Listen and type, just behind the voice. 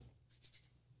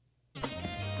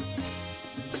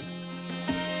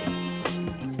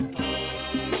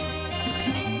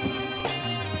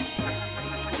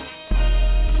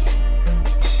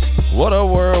What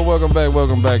up, world?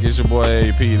 Welcome back. It's your boy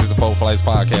AP. This is a Four Flights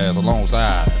podcast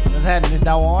alongside. What's happening? It's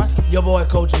Dawan. Your boy,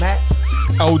 Coach Matt.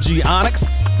 OG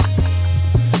Onyx.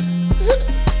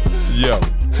 Yo.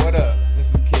 What up?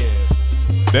 This is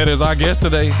Kev. That is our guest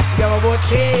today. You got my boy,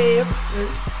 Kev.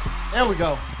 There we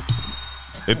go.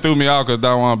 It threw me off because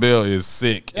Dawan Bell is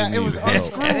sick. Yeah, it was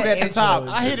unscrewed at the top.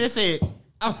 I hit this head.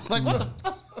 I was like, what the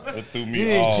fuck? It threw You me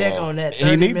need off. to check on that.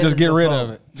 He need to just get rid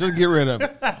of it. Just get rid of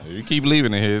it. If you keep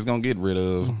leaving it here, it's going to get rid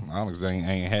of. Onyx ain't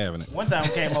having it. One time we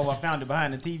came over, I found it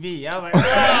behind the TV. I was like,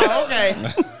 oh, okay.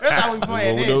 That's how we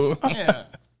playing this. Yeah.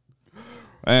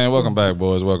 And welcome back,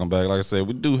 boys. Welcome back. Like I said,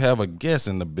 we do have a guest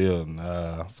in the building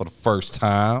for the first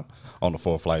time on the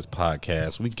Four Flights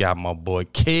podcast. We got my boy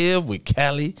Kev with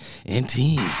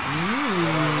CaliNTen.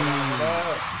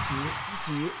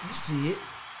 You see it.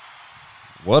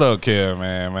 What up, Kev,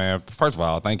 man? First of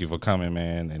all, thank you for coming,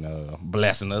 man, and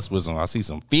blessing us with some. I see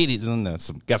some fitties in there.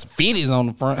 Got some fitties on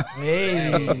the front.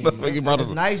 Hey, that's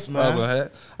nice, man.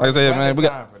 Like I said, man,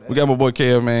 we got my boy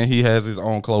Kev, man. He has his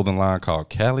own clothing line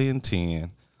called CaliNTen.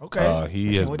 Okay.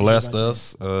 He has blessed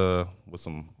us with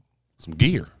some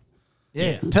gear.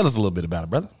 Yeah. Tell us a little bit about it,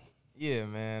 brother. Yeah,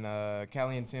 man.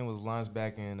 CaliNTen was launched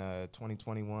back in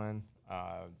 2021.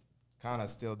 Kind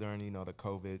of still during, the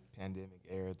COVID pandemic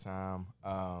era time.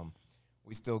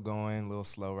 We still going a little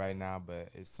slow right now, but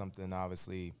it's something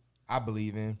obviously I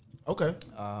believe in. Okay.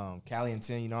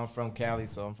 CaliNTen, I'm from Cali,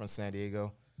 so I'm from San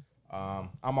Diego.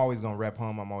 I'm always going to rep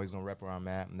home. I'm always going to rep where I'm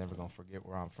at. I'm never going to forget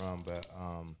where I'm from, but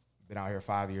been out here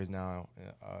 5 years now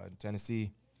in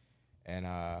Tennessee. And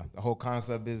the whole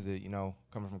concept is that,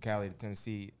 coming from Cali to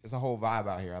Tennessee, it's a whole vibe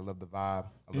out here. I love the vibe.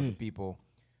 I love the people.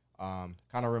 Kind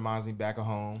of reminds me back of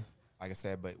home. Like I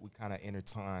said, but we kind of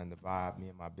intertwined the vibe, me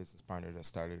and my business partner that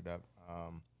started it up.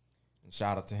 And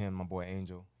shout out to him, my boy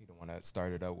Angel. He the one that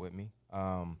started up with me.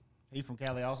 He from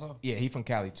Cali also? Yeah, he from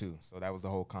Cali too. So that was the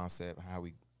whole concept, how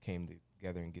we came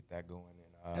together and get that going.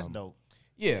 And, That's dope.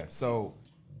 Yeah, so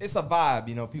it's a vibe.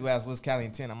 People ask, what's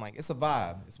CaliNTen? I'm like, it's a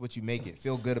vibe. It's what you make it.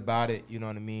 Feel good about it. You know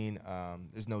what I mean?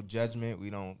 There's no judgment. We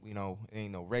don't, it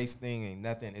ain't no race thing, ain't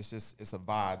nothing. It's a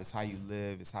vibe. It's how you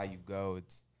live. It's how you go.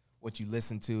 It's what you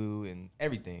listen to and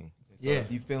everything. And so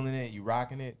if you feeling it, you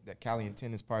rocking it, that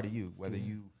CaliNTen is part of you. Whether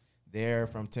you there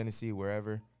from Tennessee,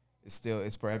 wherever,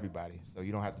 it's for everybody. So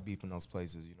you don't have to be from those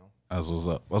places, That's what's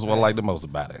up. That's what I like the most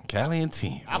about it.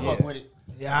 CaliNTen. I fuck with it.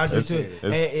 Yeah, I do too.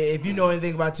 And if you know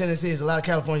anything about Tennessee, there's a lot of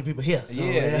California people here. So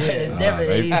it's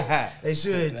definitely they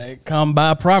should. They come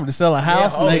buy property, sell a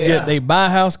house, and they buy a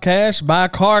house cash, buy a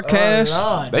car cash.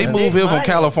 Lord, They move here from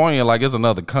California like it's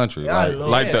another country. Yeah,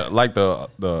 Like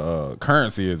the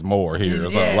currency is more here. So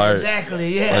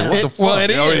exactly. Yeah. Like, what the fuck? Well,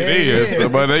 it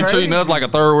is. But they It's treating us crazy. like a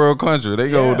third world country. They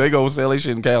go sell their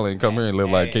shit in Cali and come here and live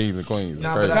like kings and queens. It's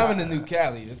Nah, crazy. but Becoming the new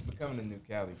Cali. It's becoming the new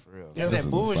Cali for real. That's This that is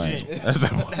bullshit. insane. That's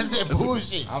that bullshit.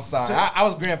 I'm sorry. I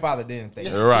was grandfather then. Thank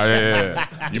you. Right,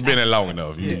 yeah. You've been here long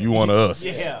enough. You one of us.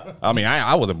 Yeah. I mean,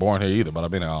 I wasn't born here either, but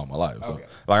I've been here all my life. So,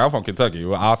 like, I'm from Kentucky.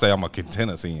 I'll say I'm a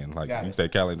Tennessean. Like, you say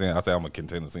CaliNTen, I say I'm a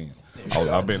Tennessean.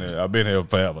 I've been here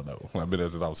forever, though. I've been here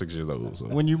since I was 6 years old. So.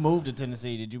 When you moved to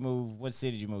Tennessee, what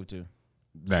city did you move to?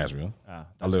 Nashville.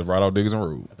 I live right off Diggins and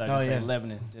Road. I thought you said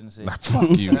Lebanon, Tennessee. Nah, fuck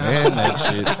you, man. That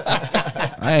shit.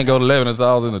 I ain't go to Lebanon until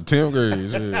I was in the 10th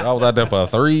grade. Shit. I was out there for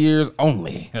 3 years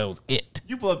only. That was it.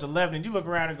 You pull up to Lebanon, you look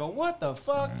around and go, what the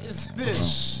fuck is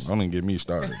this? Don't even get me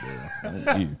started, bro.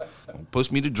 Don't push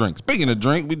me to drink. Speaking of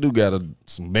drink, we do got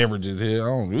some beverages here.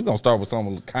 We're going to start with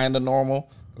something kind of normal.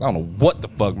 I don't know what the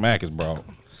fuck Mac has brought.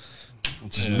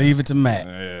 Just leave it to Mac.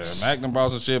 Yeah, Mac done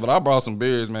brought some shit, but I brought some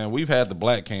beers, man. We've had the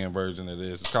black can version of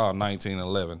this. It's called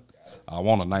 1911. I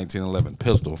want a 1911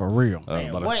 pistol. For real.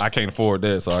 But I can't afford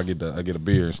that, so I get a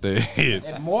beer instead.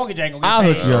 That mortgage ain't gonna get I'll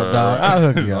paid. hook you up, dog.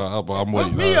 I'll hook you up. I'm Hook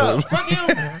waiting. me up. Fuck you.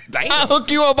 I'll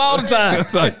hook you up all the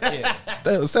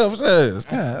time. Self-service.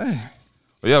 God, dang.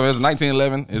 But yeah, man, it's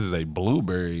 1911. This is a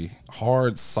blueberry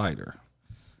hard cider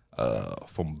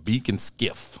from Beacon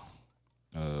Skiff.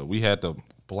 We had the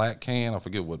black can. I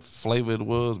forget what flavor it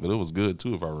was, but it was good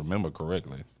too, if I remember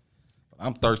correctly.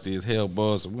 I'm thirsty as hell,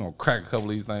 buzz, so we're going to crack a couple of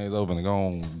these things open and go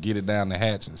and get it down the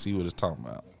hatch and see what it's talking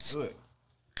about. Good.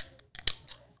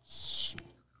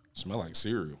 Smell like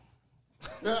cereal.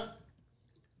 I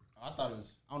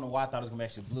don't know why I thought it was gonna be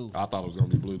actually blue. I thought it was going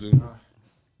to be blue too.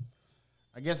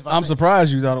 I guess if I'm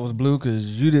surprised you thought it was blue because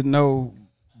you didn't know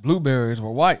blueberries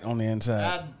were white on the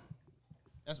inside.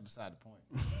 That's beside the point.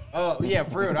 Oh, yeah,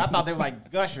 for real. I thought they were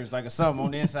like gushers, like a something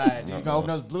on the inside. You can open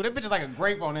those blue. That bitch is like a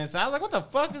grape on the inside. I was like, what the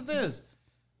fuck is this?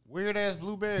 Weird ass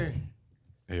blueberry.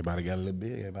 Everybody got a little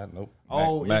bit. Everybody, nope.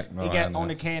 Oh, Mac, it got on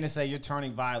the can to say you're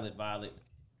turning violet.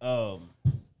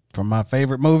 From my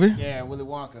favorite movie. Yeah, Willy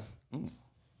Wonka.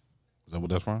 Is that what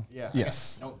that's from? Yeah.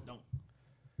 Yes. Don't.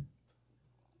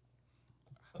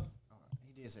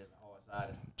 He did say it's all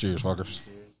sided. Cheers, fuckers.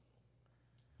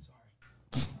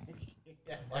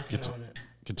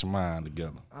 Get your mind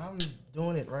together. I'm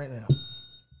doing it right now.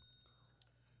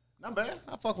 Not bad.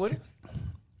 I fuck with it. I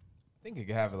think it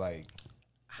could have like,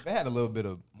 if it had a little bit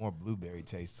of more blueberry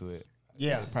taste to it.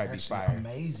 Yeah. It'd probably be Actually fire.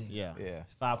 amazing. Yeah. Yeah.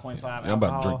 It's 5.5 I'm alcohol.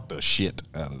 about to drink the shit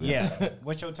out of this. Yeah.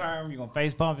 What's your term? You gonna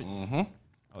face pump it? Mm-hmm. I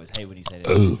always hate when he said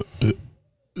it.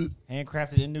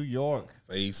 Handcrafted in New York.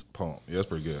 Face pump. Yeah, that's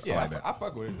pretty good. Yeah, I like that. I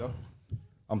fuck with it though.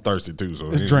 I'm thirsty too,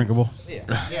 so It's drinkable. Yeah.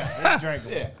 Yeah, it's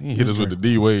drinkable. Yeah. He hit us with the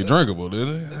D-Wade drinkable,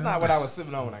 didn't It's not what I was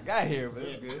sipping on when I got here, but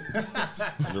it's good.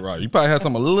 he? You're right. You probably had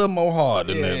something a little more hard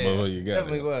than that before you got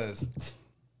definitely it. was.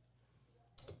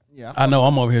 Yeah. I know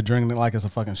I'm over here drinking it like it's a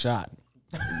fucking shot.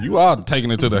 You are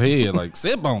taking it to the head, like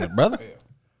sip on it, brother.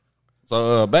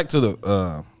 So back to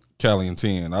the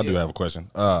CaliNTen. I do have a question.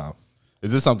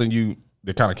 Is this something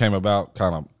that kind of came about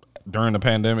kind of during the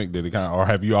pandemic? Did it kind of, or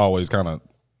have you always kind of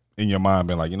in your mind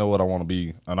been like, you know what, I want to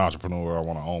be an entrepreneur. I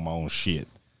want to own my own shit.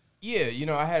 Yeah,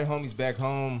 I had homies back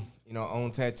home,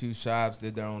 own tattoo shops,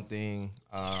 did their own thing.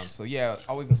 So yeah,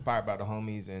 always inspired by the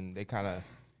homies, and they kind of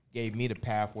gave me the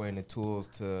pathway and the tools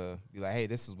to be like, hey,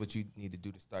 this is what you need to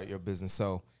do to start your business.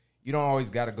 So you don't always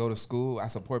got to go to school. I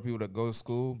support people that go to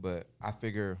school, but I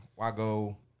figure why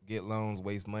go get loans,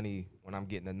 waste money when I'm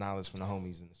getting the knowledge from the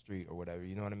homies in the street or whatever.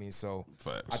 You know what I mean? So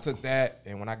Facts. I took that,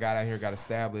 and when I got out here, got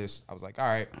established, I was like, all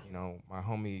right, my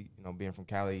homie, being from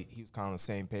Cali, he was kind of on the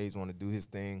same page, wanted to do his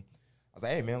thing. I was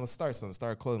like, hey, man, let's start something.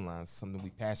 Start a clothing line, something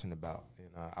we passionate about. And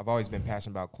I've always been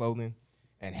passionate about clothing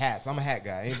and hats. I'm a hat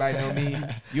guy. Anybody know me?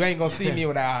 You ain't going to see me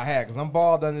without a hat because I'm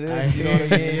bald under this. You know what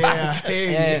I mean? Yeah.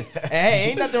 And hey,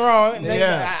 ain't nothing wrong.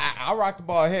 Yeah. I rock the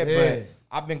bald head, Yeah. but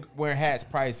I've been wearing hats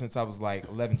probably since I was like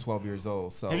 11, 12 years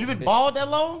old. So Have you been bald that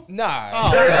long? Nah.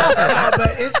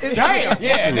 But it's Damn.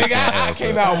 Yeah, nigga, I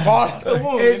came out bald out the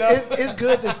womb, it's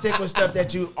good to stick with stuff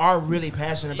that you are really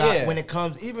passionate about Yeah. when it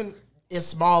comes, even as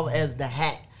small as the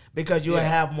hat, because you'll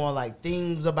have more like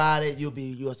themes about it.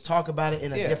 You'll talk about it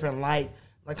in a different light.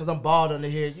 Like, cause I'm bald under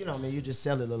here, you just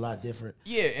sell it a lot different.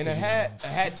 Yeah, and a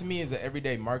hat to me is an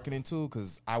everyday marketing tool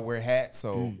because I wear hats.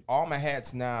 So all my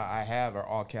hats now I have are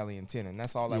all CaliNTen, and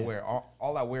that's all I wear.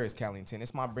 All I wear is CaliNTen.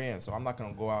 It's my brand, so I'm not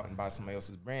gonna go out and buy somebody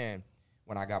else's brand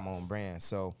when I got my own brand.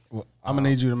 So I'm gonna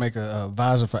need you to make a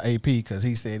visor for AP because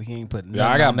he said he ain't putting. Yeah,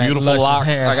 I got beautiful locks.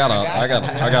 I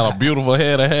got a beautiful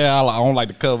head of hair. I don't like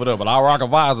to cover it up, but I rock a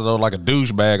visor though, like a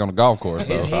douchebag on the golf course.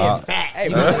 His Though. head fat. Hey,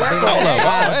 He man, got a big Hold up.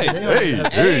 visor.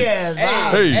 Hey. Yes,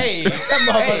 hey, that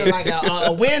motherfucker like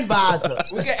a wind visor.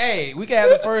 we can have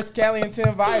the first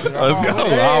CaliNTen visor. Let's go.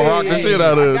 I'll rock the shit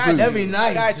out of it too. That'd be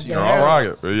nice. you. I'll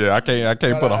rock it. But yeah, I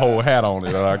can't put a whole hat on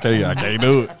it. I can't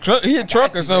do it. He a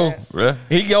trucker, so Yeah.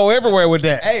 he go everywhere with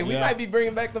that. Hey, we might be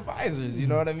bringing back the visors. You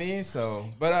know what I mean? So,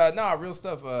 but no, real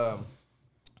stuff.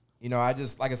 I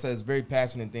just, like I said, it's a very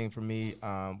passionate thing for me.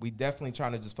 We definitely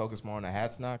trying to just focus more on the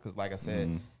hats now because, like I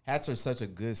said, hats are such a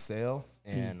good sale,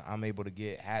 and I'm able to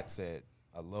get hats at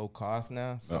a low cost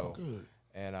now. So,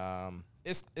 and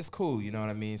it's cool. You know what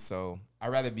I mean? So I'd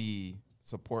rather be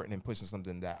supporting and pushing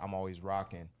something that I'm always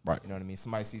rocking. Right. You know what I mean?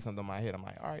 Somebody sees something on my head, I'm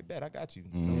like, all right, bet I got you.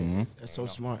 That's so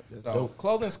smart. That's So dope.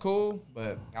 clothing's cool,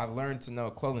 but I've learned to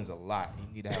know clothing's a lot.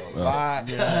 You need to have a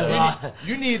lot.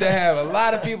 You need to have a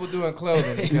lot of people doing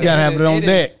clothing. You gotta have it on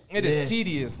deck. It is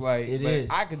tedious. Like It is.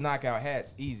 I could knock out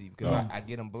hats easy because I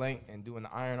get them blank and doing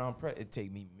the iron on press. It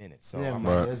take me minutes. So Yeah, I'm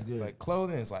man, like, that's good. Like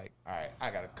clothing is like, all right, I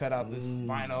gotta cut out this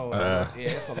vinyl.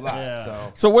 It's a lot. Yeah.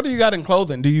 So. So what do you got in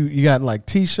clothing? Do you got like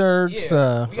t-shirts?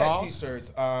 Yeah, we got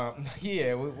t-shirts.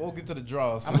 Yeah, we'll get to the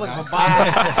draws. I'm looking for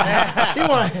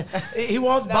boxers. He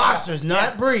wants boxers,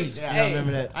 not briefs. Yeah. You know,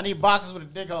 remember that? I need boxers with a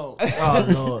dick hole. Oh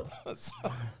Lord.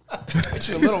 What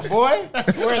you, a little boy?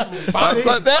 Wearing some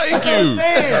boxers? Thank you.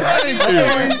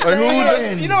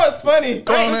 You know what's funny?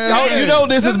 Oh, you know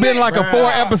this has been like a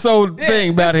 4-episode thing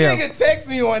about this him. nigga text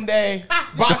me one day,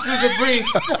 boxes of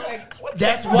briefs. Like,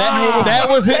 That's why. That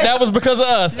was it. That was because of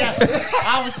us.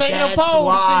 I was taking That's a poll.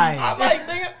 why. I'm like,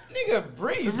 nigga,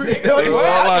 breeze.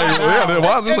 Nigga.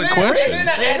 Why is this a question? Then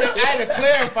I had to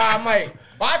clarify. I'm like,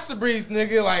 boxer briefs,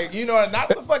 nigga. Like, not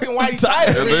the fucking whitey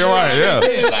tighter. Yeah, they're right, yeah.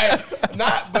 Like,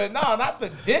 not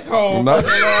the dick hole. No. Like,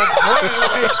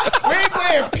 we ain't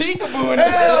playing peekaboo in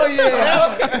this. Hell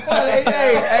yeah.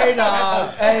 hey,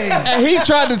 dog. Hey. And he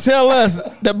tried to tell us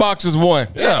that boxers won.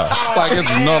 Yeah, like it's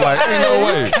ain't no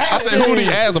way. I said, who do you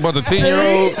ask? A bunch of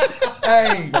 10-year-olds.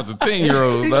 Hey. Bunch of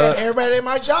 10-year-olds. He said everybody at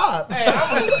my job.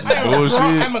 Hey, Bullshit.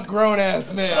 I'm a grown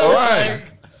ass man. All right.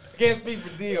 can't speak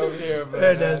for D over here,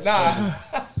 but nah.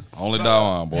 Only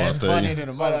Dawn, boy. That's I tell funny you. than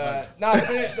a motherfucker. Nah,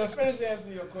 the finish answer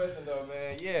to your question though,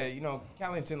 man. Yeah,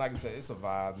 CaliNTen, like I said, it's a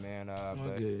vibe, man.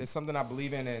 But it's something I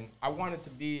believe in, and I want it to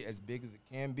be as big as it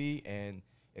can be. And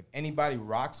if anybody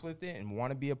rocks with it and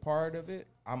want to be a part of it,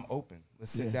 I'm open.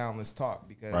 Let's sit down, let's talk,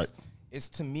 because it's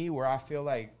to me where I feel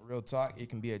like real talk, it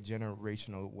can be a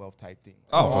generational wealth type thing.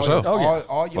 For sure.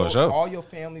 All your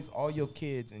families, all your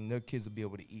kids, and their kids will be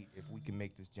able to eat if we can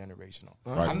make this generational.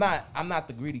 Right. I'm not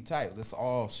the greedy type. Let's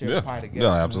all share a pie together.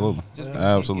 Yeah, absolutely.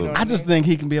 Absolutely. I just think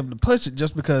he can be able to push it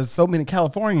just because so many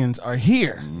Californians are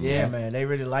here. Yeah, man, they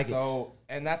really like it. So,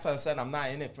 and that's what I said. I'm not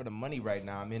in it for the money right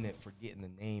now. I'm in it for getting the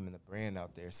name and the brand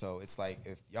out there. So it's like,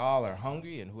 if y'all are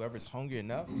hungry and whoever's hungry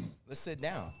enough, let's sit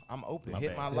down. I'm open.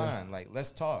 Hit my line. Like,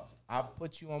 let's talk. I'll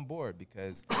put you on board,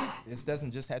 because this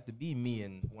doesn't just have to be me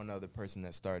and one other person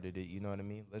that started it. You know what I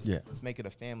mean? Let's make it a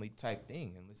family type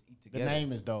thing, and let's eat together. The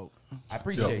name is dope. I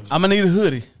appreciate you. I'm gonna need a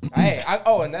hoodie. Hey,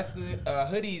 and that's the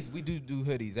hoodies. We do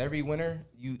hoodies every winter.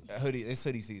 It's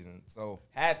hoodie season. So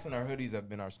hats and our hoodies have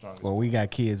been our strongest. Well, we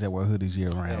got kids that wear hoodies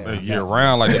year round. Year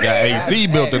round, like they got AC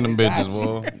built in them bitches,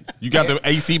 boy. You got the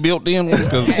AC built in ones?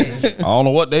 Because I don't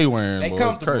know what they wearing. They boy.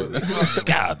 comfortable.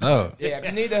 God, no. Yeah, if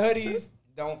you need the hoodies,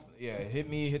 hit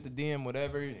me, hit the DM,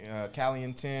 whatever.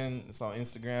 CaliNTen, it's on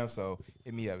Instagram, so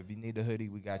hit me up. If you need the hoodie,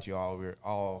 we got you all. We're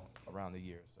all around the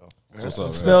year. So What's up,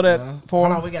 man? Spell that for Hold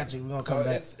me. on, we got you. We're gonna come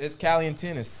back. it's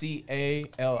CaliNTen. It's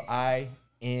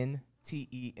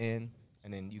CaliNTen,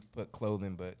 and then you put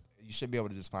clothing, but you should be able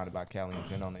to just find about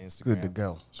CaliNTen on the Instagram. Good to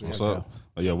go. What's up?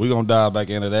 But yeah, we're going to dive back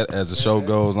into that as the show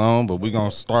goes on, but we're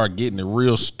going to start getting it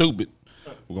real stupid.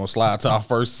 We're going to slide to our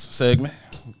first segment.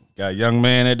 Got a young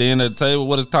man at the end of the table.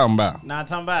 What is it talking about? Not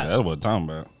talking about. That's what it's talking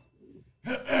about.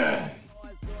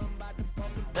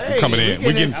 Hey, Coming in. We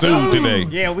getting sued today.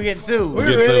 Yeah, we getting sued. We're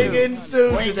getting really sued. getting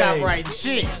sued We ain't today. copyrighting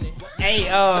shit. Hey,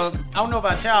 I don't know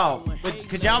about y'all, but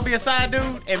could y'all be a side dude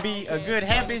and be a good,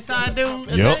 happy side dude?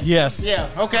 Is Yep. that- Yes. Yeah.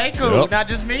 Okay. Cool. Yep. Not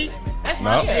just me. That's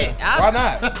my Nope. shit. Why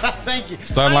not? Thank you.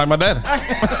 Starting like my daddy. Hey,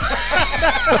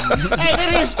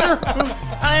 that is true.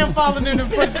 I am following in the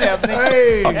footsteps. Nigga.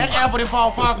 Hey. That apple didn't fall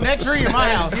far from that tree in my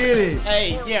house. Let's get it.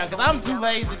 Hey, yeah, because I'm too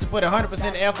lazy to put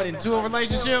 100% effort into a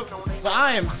relationship. So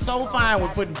I am so fine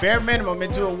with putting bare minimum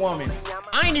into a woman.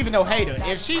 I ain't even no hater.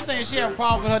 If she's saying she have a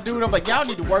problem with her dude, I'm like, y'all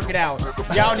need to work it out.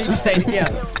 Y'all need to stay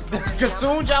together. Because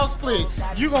soon as y'all split,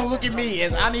 you going to look at me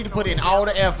as I need to put in all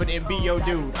the effort and be your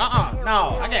dude.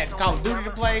 No. I got Call of Duty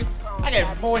to play. I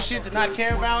got more shit to not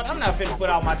care about. I'm not finna put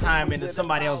all my time into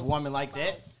somebody else's woman like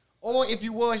that. Or if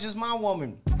you was just my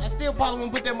woman, I still probably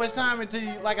wouldn't put that much time into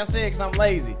you, like I said, because I'm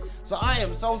lazy. So I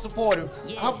am so supportive.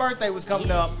 Her birthday was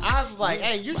coming up. I was like,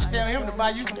 hey, you should tell him to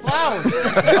buy you some flowers.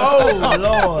 Oh,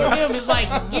 Lord. For him, it's like,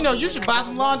 you should buy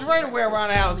some lingerie to wear around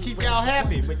the house, keep y'all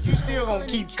happy. But you still gonna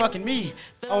keep fucking me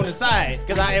on the side,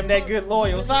 because I am that good,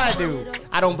 loyal side dude.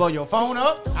 I don't blow your phone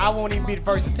up. I won't even be the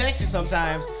first to text you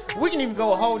sometimes. We can even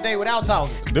go a whole day without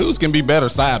talking. Dudes can be better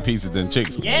side pieces than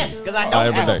chicks. Yes, because I don't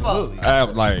Every have day. a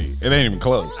fuck. Like, it ain't even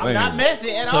close. I'm not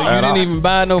messy at So all. you didn't even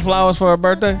buy no flowers for her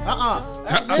birthday?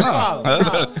 That's his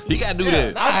problem. He got to do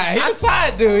that. He's a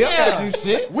side dude. Y'all Yeah. gotta do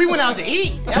shit. We went out to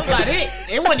eat. That was about it.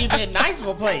 It wasn't even that nice of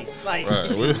a place. Like, Right.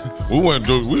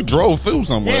 We drove through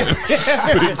somewhere.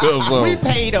 we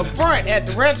paid up front at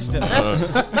the register.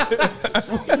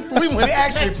 We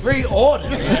actually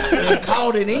pre-ordered and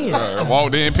called it in.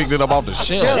 Walked in, picked it up off the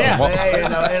shelf. Yeah.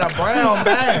 In a brown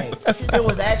bag. It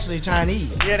was actually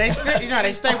Chinese. Yeah, they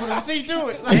stapled the receipt to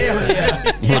it. Hell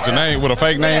yeah. With your name, with a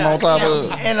fake name on top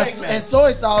of it. And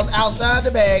soy sauce outside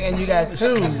the bag, and you got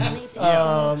two.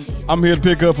 I'm here to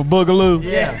pick up for Boogaloo.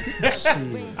 Yeah. Shit.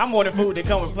 I'm ordering food that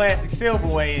come with plastic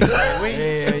silverware.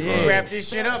 We wrap this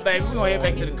shit up, baby. We gonna head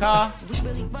back to the car.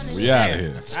 We out of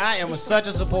here. I am such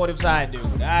a supportive side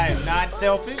dude. I am not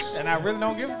selfish, and I really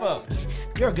don't give a fuck.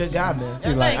 You're a good guy, man. Yeah,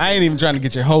 Like, I ain't even trying to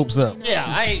get your hopes up. yeah,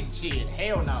 I ain't shit.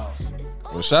 Hell no.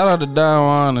 Well, shout out to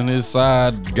Don and his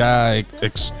side guy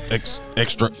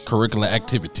extracurricular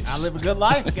activities. I live a good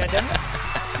life,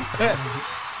 goddammit.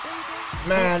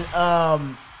 Man,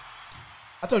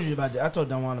 I told you about this. I told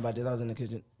Don Juan about this. I was in the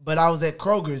kitchen. But I was at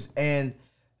Kroger's, and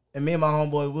me and my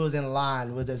homeboy, we was in line.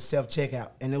 We was at self-checkout.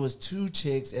 And there was two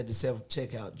chicks at the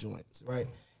self-checkout joints, right?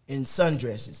 In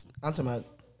sundresses. I'm talking about,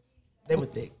 they were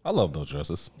thick. I love those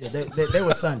dresses. Yeah, they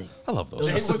were sunny. I love those Those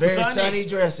dresses. were very sunny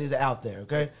dresses out there,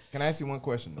 okay? Can I ask you one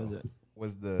question though?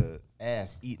 Was the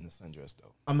ass eating the sundress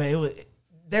though? I mean,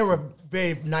 they were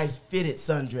very nice fitted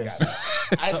sundresses.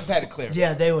 I just had to clarify.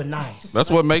 Yeah, they were nice. That's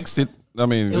what makes it I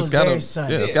mean, It it's was gotta, very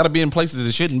sunny. it's got to be in places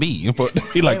it shouldn't be. He like,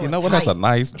 They you were know what? That's a tight.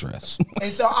 nice dress.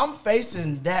 And so I'm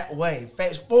facing that way,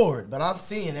 face forward, but I'm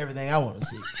seeing everything I want to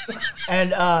see.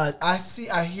 And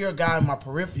I hear a guy in my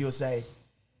peripheral say,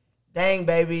 "Dang,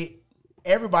 baby,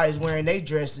 everybody's wearing their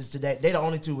dresses today. They the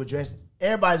only two with dresses.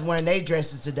 Everybody's wearing their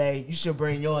dresses today. You should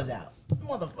bring yours out."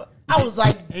 Motherfucker. I was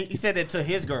like, He said that to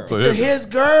his girl. to his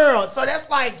girl. So that's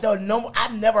like the number.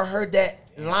 I've never heard that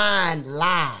line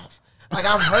live. Like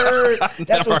I've heard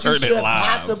that's what you heard it should live.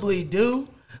 possibly do.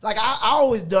 Like I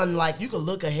always done like you can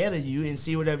look ahead of you and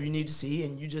see whatever you need to see,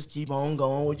 and you just keep on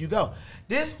going where you go.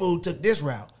 This fool took this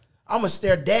route. I'm gonna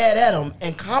stare dead at them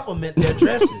and compliment their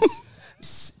dresses,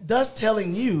 thus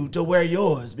telling you to wear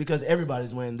yours because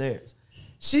everybody's wearing theirs.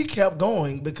 She kept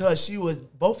going because she was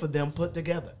both of them put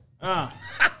together.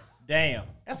 Damn.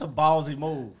 That's a ballsy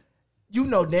move. You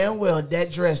know damn well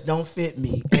that dress don't fit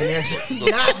me, and there's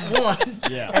not one,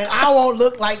 Yeah. and I won't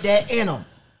look like that in them.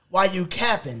 While you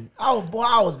capping, I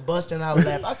was busting out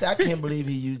laughing. I said, I can't believe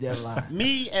he used that line.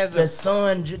 Me as The a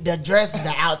sun, the dresses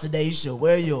are out today. You should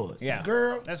wear yours. yeah,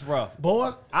 Girl, that's rough.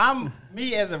 boy, I'm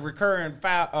me as a recurring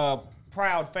proud,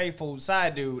 faithful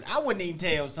side dude. I wouldn't even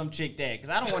tell some chick that because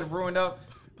I don't want to ruin up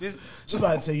this. she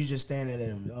about to say you just standing at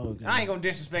him. Oh, God. I ain't gonna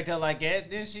disrespect her like that.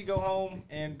 Then she go home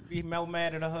and be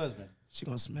mad at her husband. She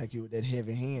gonna smack you with that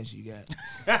heavy hand she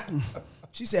got.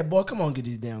 She said, "Boy, come on, get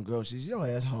these damn groceries. Your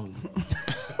ass hungry."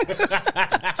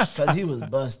 Because he was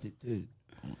busted too.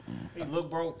 He look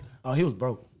broke. Oh, he was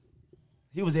broke.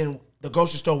 He was in the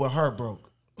grocery store with her broke.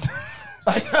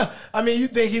 Like, I mean, you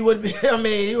think he would be? I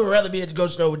mean, he would rather be at the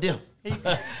grocery store with them.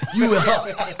 You with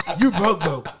her. You broke.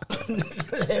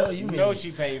 Hell, you mean? know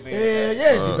she paid for it.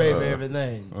 Yeah, she paid for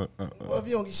everything. Well, if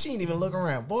you don't, she ain't even look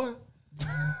around, boy.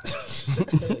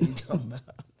 You talking about?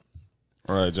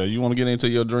 All right, Jay, you want to get into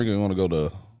your drink or you want to go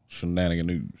to shenanigan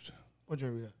news? What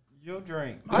drink we got? Your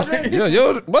drink. My drink? Yeah,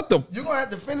 yo, what the? You gonna have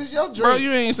to finish your drink. Bro,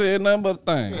 you ain't said nothing but a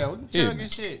thing. Yeah, we can Hit chug me. your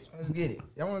shit. Let's get it.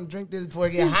 Y'all want to drink this before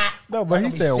it get hot? No, but Y'all he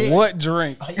gonna be said sick. what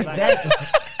drink? Exactly.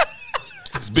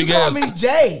 It's big Call ass. me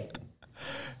Jay.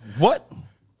 What?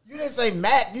 You didn't say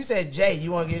Mac. You said Jay.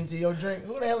 You want to get into your drink?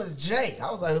 Who the hell is Jay?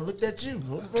 I was like, looked at you.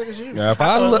 Who the fuck is you? Now, if I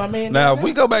thought it was look, my man now down if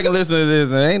we there. go back and listen to this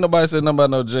and ain't nobody said nothing about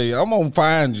no Jay, I'm gonna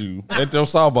find you at your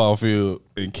softball field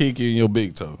and kick you in your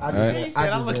big toe. I all just- right? He said,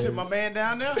 I deserve looked it. at my man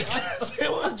down there. It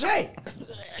was Jay.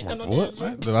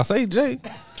 What? Did I say Jay?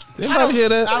 Anybody hear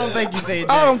that? I don't think you said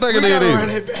I that. don't think it We is gotta run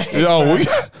either. it back.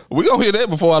 Yo, we gonna hear that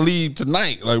before I leave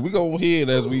tonight. Like we gonna hear it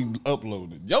as we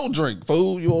upload it. Your drink,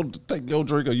 fool. You want to take your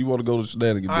drink or you want to go to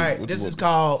shenanigans? All right, this is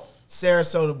called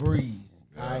Sarasota Breeze.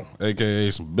 All right, AKA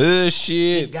some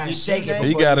bullshit. you gotta shake it. He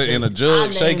before got you it in a drink jug,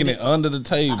 I shaking named it under the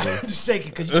table. Just shake it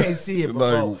because you can't see it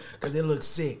before Like- because it looks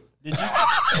sick. Did you?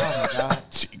 Oh my god.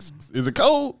 Jesus. Is it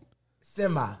cold?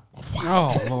 Semi.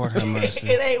 Oh Lord have mercy.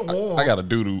 It ain't warm. I got a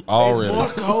doo-doo It's already. more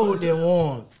cold than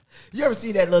warm. You ever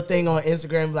see that little thing on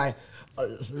Instagram like,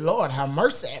 Lord have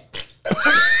mercy?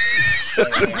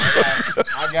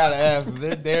 I gotta ask, is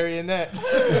there dairy in that?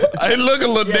 It look a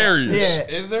little dairy. Yeah.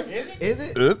 Is there?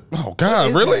 Is it? Oh God,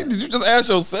 is really? that? Did you just ask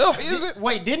yourself? Is it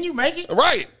Wait, didn't you make it?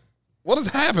 right? What is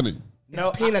happening? It's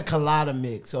No, pina colada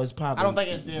mix, so it's probably I don't think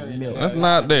it's dairy. milk. That's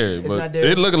not dairy, but not dairy.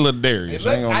 it look a little dairy. It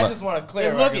look, I just want to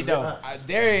clear. It look it, though.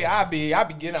 Dairy, I be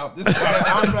getting out this.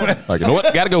 I'm like, like, you know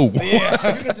what? Gotta go. Yeah.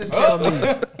 you can just tell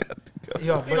me.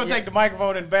 Yo, He gonna take the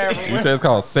microphone in the bathroom. He says it's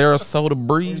called Sarasota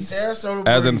Breeze, Sarasota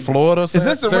as in Breeze. Florida. Is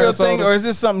this the real thing or is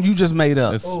this something you just made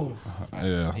up? Ooh.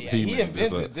 Yeah, He made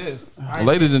this invented up. this.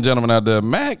 Ladies and gentlemen out there,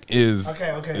 Mac is Okay.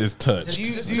 is touched.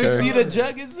 Just- Do you Okay. see the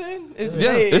jug it's in? It's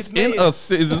Yeah, made, it's in made. a. Is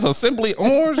this a simply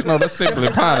orange? No, that's simply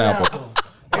pineapple.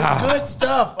 It's good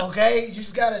stuff, okay? You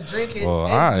just gotta drink it. Well,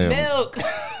 I am. milk.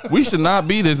 We should not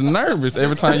be this nervous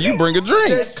every time you bring a drink.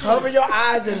 Just cover your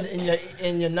eyes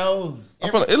and your nose. I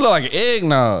feel like it look like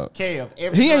eggnog. Kev,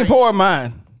 every He ain't drink, pouring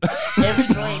mine. every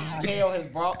drink Kale has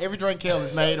brought, every drink Kale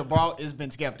has made or brought has been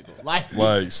skeptical. Like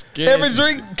Like sketchy. Every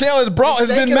drink Kel has brought has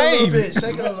Shake been it a little made. bit.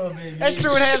 Shake it a little bit. that's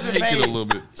true, it has been Shake made. it a little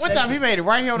bit. One time he made it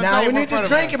right here on the Now table. we in need to front of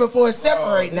drink us. it before it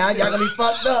separate. Now y'all gonna be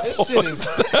fucked up. This shit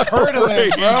is curdling,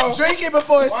 bro. Drink it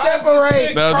before it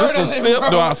separate. Now is this a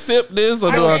sip? Do I sip this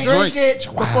or do I drink drink? it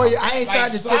before you. I ain't Like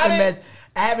tried the slide sipping it? method.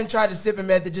 I haven't tried the sipping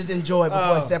method. Just enjoy it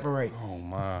before it separate. Oh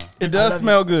my. It does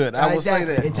smell good. I will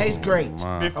Exactly. say that. It tastes great.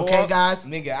 Before, Okay, guys.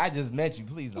 Nigga, I just met you.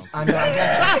 Please don't. I know I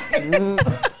got you.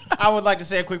 I would like to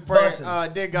say a quick prayer.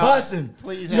 Bussin'. Dear God, Bussin'.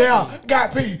 please help Yeah, me.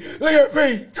 got pee. Look at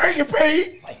pee. Drink it,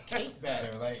 pee. Like cake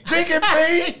batter, like. Drink it,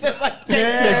 pee. Just like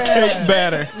Yeah. Cake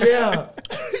batter. Yeah.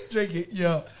 Drink it.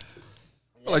 Yeah.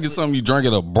 Like it's something you drink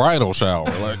at a bridal shower.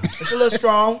 Like It's a little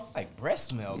strong. Like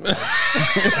breast milk. I'm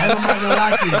not gonna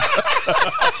lie to you.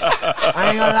 I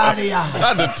ain't gonna lie to y'all.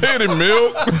 not the titty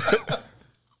milk.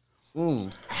 You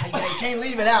can't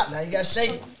leave it out now. You gotta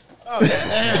shake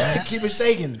it. Keep it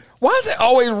shaking. Why is there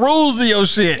always rules to your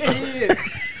shit?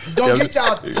 It's gonna get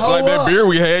y'all It's toe like that up. beer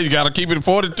we had. You got to keep it at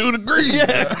 42 degrees.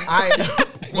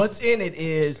 What's in it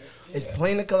is it's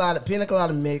pina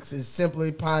colada mix. It's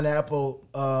simply pineapple,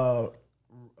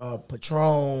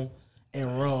 Patron,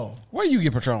 and rum. Where you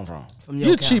get Patron from? your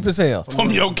You counter. cheap as hell. From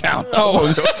your counter.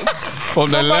 From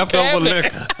the leftover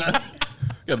liquor.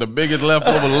 Got the biggest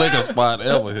leftover liquor spot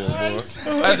ever here, boy.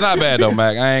 That's not bad though,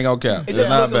 Mac. I ain't gonna count. It It's just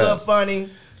not looked a little bad. funny.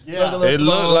 Yeah. Look a It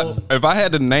little looked like if I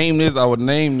had to name this, I would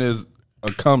name this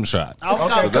a cum shot.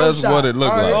 Okay, That's what it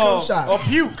looked like. Cum shot. Or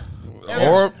puke.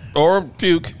 Or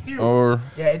puke. Or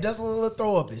Yeah, it does look a little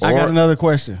throw up. I got another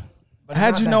question. it's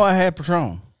How'd not you bad. know I had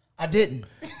Patron? I didn't.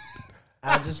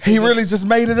 I just He figured- really just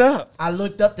made it up. I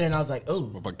looked up there and I was like,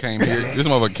 "Ooh, if I came here, this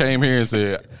motherfucker came here and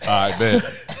said, "I bet."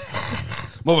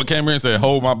 Motherfucker came here and said,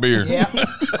 "Hold my beer." yeah,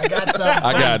 I got something."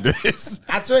 I got this.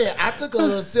 I tell you, I took a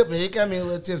little sip and it got me a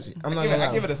little tipsy. I'm not gonna lie.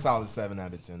 I give it a solid 7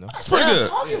 out of 10 though. It's pretty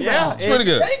good. Yeah. It's pretty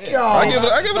good. Thank y'all. I give it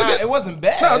a Nah, good. it wasn't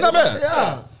bad. No, it's not bad.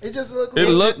 Yeah, it just looked. It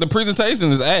looked the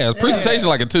presentation is ass. Presentation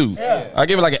like a 2. I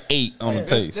give it like an 8 on the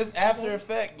taste. This after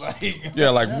effect, like Yeah,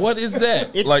 like what is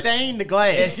that? It like stained the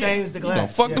glass. It stains the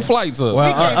glass. fuck the flights up.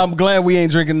 Well, I'm glad we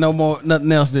ain't drinking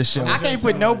nothing else this show. I can't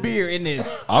put no beer in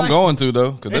this. I'm going to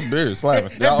though, cause that beer is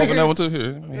slapping. Y'all open beer- that one too? Here,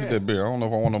 let me hit that beer. I don't know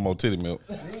if I want no more titty milk.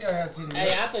 You gotta have titty milk.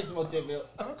 Hey, I'll take some more tip milk.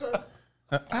 Okay,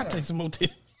 I'll take some more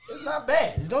titty. it's not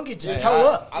bad. It's gonna get your toe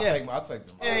up. I'll take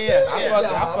them. Yeah, yeah. I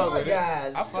yeah. fuck with it.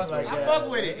 Guys, I fuck like I that. fuck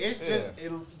with it. It's just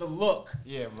the look.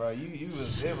 Yeah, bro.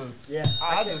 It was. Yeah.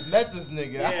 I just met this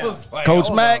nigga. I Yeah. was like, Coach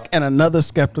hold Mac on. and another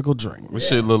skeptical drink. This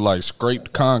shit look like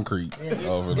scraped concrete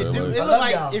over there. It Like, look love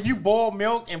like y'all. if you boil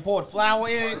milk and poured flour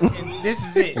in it, and this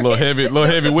is it. little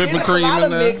heavy whipping Pina cream colada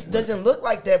in there. mix doesn't look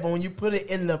like that, but when you put it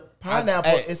in the pineapple,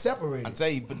 Hey, it's separated. I tell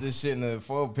you, put this shit in the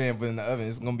foil pan, put it in the oven.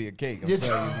 It's gonna be a cake. I'm Yes.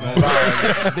 telling you, it's gonna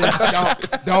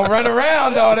bitch, don't run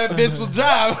around though. That bitch will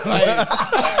drive.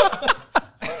 Like,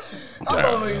 My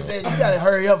motherfucker said you gotta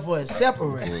hurry up for it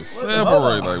separate.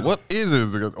 Separate. Like, what is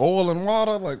this? Like, oil and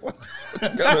water? Like, what? You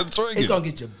gotta drink It's it. gonna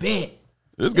get you bent.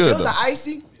 It's If it good was though. an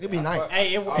icy, it'd be nice.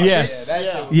 Hey, it, Yes. that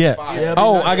shit was Yeah. fire. Yeah.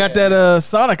 Oh, I got that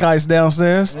Sonic Ice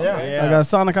downstairs. Yeah. I got a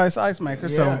Sonic Ice ice maker.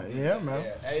 Yeah, So yeah, man.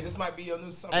 Hey, this might be your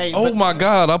new summer. Hey, Oh but- my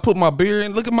God, I put my beer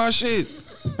in. Look at my shit.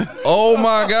 Oh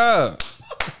my God.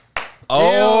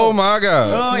 Oh my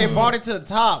God. it brought it to the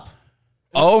top.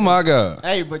 Oh my God.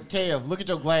 Hey, but Kev, look at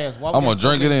your glass. Why we I'm got gonna so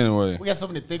drink it many- anyway. We got so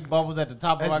many thick bubbles at the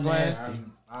top of That's our glass. nasty.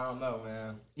 I don't know,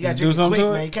 man. You gotta Do drink it something quick, to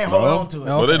it? man. You can't hold on to it.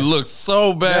 No. But it looks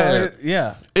so bad.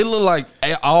 yeah. It looked like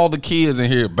all the kids in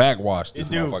here backwashed this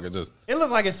It do. motherfucker. Just It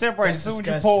looked like it separated. That's As soon as you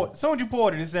disgusting. poured, soon as you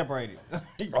poured it, it separated.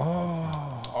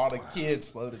 All the kids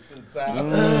floated to the top.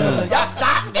 Y'all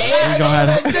stop, man. You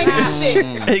gonna have to- Drink this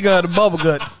shit. He got the bubble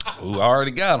guts. ooh, I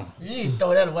already got them. You need to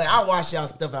throw that away. I'll wash y'all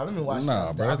stuff out. Let me wash Nah,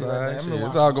 y'all bro, stuff. it's I'll be all right right. back. Let me Shit, wash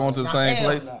it's all y'all. going to the Nah, same hell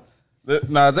place. no.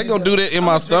 Nah, is they gonna do that in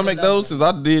my I'ma drink stomach it though? though. Since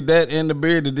I did that in the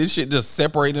beer, did this shit just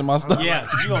separate in my stomach? Yeah,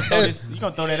 you gonna throw this? You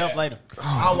gonna throw that up later?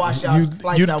 I'll wash y'all's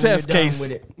flights you out test when you're case. done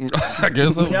with it. I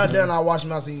guess so. When y'all done, I'll wash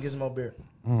them out so you can get some more beer.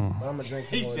 But I'm gonna drink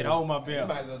some He more. said, of "Hold my You bill."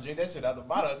 might as well drink that shit out the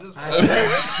bottle at this point.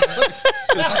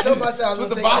 I told myself I was With gonna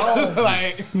the take it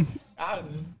bottle, home.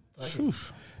 like,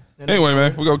 Anyway,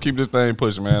 man, we're gonna keep this thing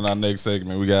pushing, man. Our next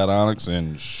segment, we got Onyx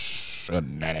and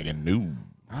Shenanigan News.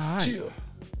 Chill.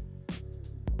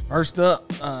 First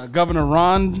up, Governor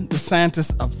Ron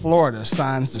DeSantis of Florida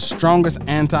signs the strongest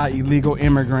anti-illegal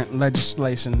immigrant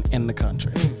legislation in the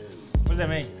country. What does that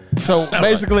mean? So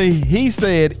basically, he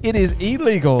said it is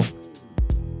illegal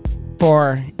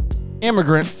for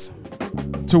immigrants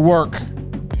to work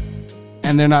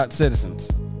and they're not citizens.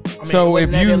 I mean, So wasn't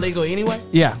if that you, illegal anyway?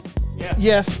 yeah, Yeah.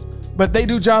 yes, but they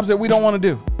do jobs that we don't want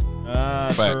to do.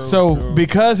 Facts. So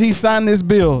because he signed this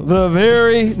bill, the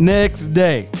very next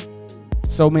day,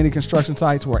 so many construction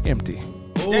sites were empty.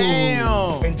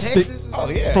 Damn. In Texas? oh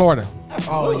yeah, Florida,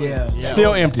 Oh yeah.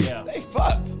 still empty. Yeah. they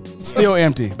fucked. Still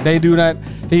empty. They do not.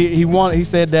 He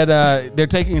said that they're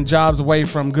taking jobs away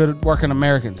from good working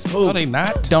Americans. No, they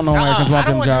not. Don't know Americans I want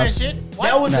don't them wanna do jobs. that shit.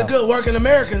 That was the No. good working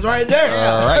Americans right there.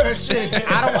 All right. Shit.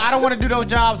 I don't want to do those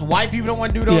jobs. White people don't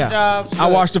want to do those Yeah, jobs. I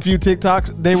watched a few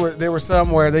TikToks. There were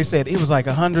some where they said it was like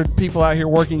 100 people out here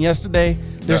working yesterday.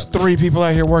 There's 3 people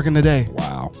out here working today.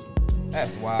 Wow.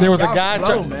 That's wild. There was a Y'all guy.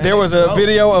 slow, man. There was They a slow.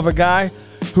 video of a guy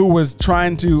who was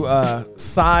trying to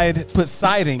put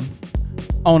siding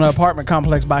on an apartment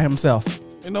complex by himself.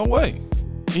 Ain't no way.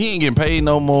 He ain't getting paid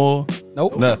no more.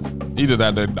 Nope. Nothing. He just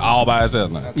out there all by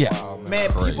himself now. Yeah. Man,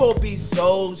 Crazy. people be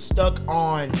so stuck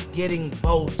on getting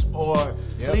votes or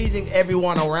pleasing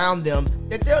everyone around them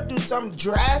that they'll do something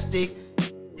drastic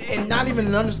and not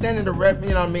even understanding the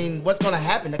you know what I mean, what's going to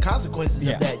happen, the consequences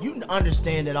of that. You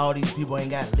understand that all these people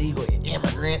ain't got legal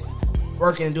immigrants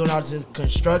working and doing all this in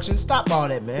construction. Stop all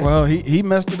that, man. Well, he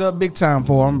messed it up big time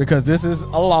for him because this is a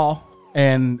law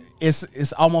and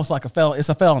it's almost like it's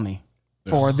a felony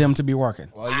for them to be working.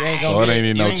 Well, you ain't So gonna it get, ain't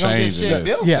even you no ain't gonna get change in shit this.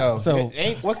 built, Yeah, though. so- It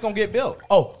ain't, what's gonna get built?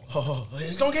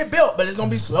 It's going to get built, but it's going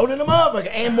to be slow than the motherfucker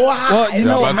and more high. Well, you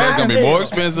know, It's gonna be more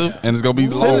expensive and it's gonna be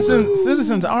longer.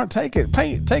 Citizens aren't taking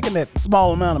that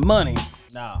small amount of money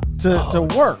to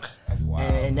work. That's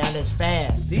wild. And now that's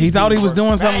fast. He thought he was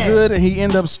doing something fast. good and he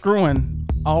ended up screwing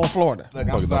all of Florida. Look,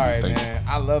 I'm Fuck sorry, about to think. man.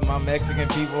 I love my Mexican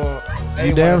people. They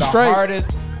You one damn of the straight.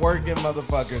 hardest working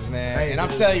motherfuckers, man. Hey, and I'm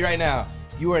dude. telling you right now,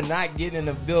 you are not getting in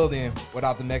the building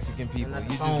without the Mexican people. Not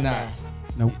the You just phone, not. man.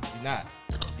 Nope. You're not.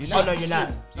 You're Oh, not. no, you're not.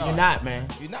 No. You're not, man.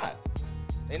 You're not.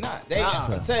 They not.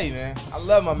 I tell you, man. I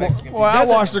love my Mexican Well, I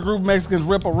people. watched a group of Mexicans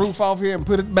rip a roof off here and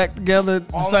put it back together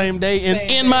the On same day same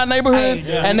in day. my neighborhood,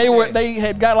 Hey, yeah, and yeah. they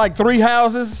had got like 3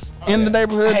 houses in the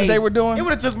neighborhood Hey, that they were doing. It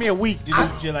would have took me a week to do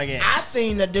shit like that. I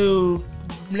seen the dude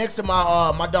next to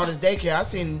my daughter's daycare. I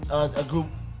seen a group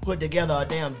put together a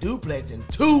damn duplex in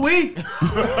 2 weeks.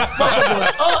 Motherfucker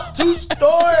was up 2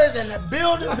 stories and the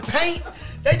building, paint.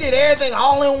 They did everything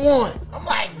all in one. I'm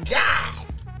like, God.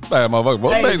 Bad motherfucker.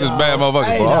 Both Hey, Mexicans dog. bad motherfuckers,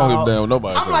 Hey, bro. I don't give dog. a damn what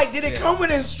nobody I'm says. like, did it come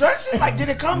with instructions? Like, did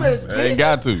it come as business? Ain't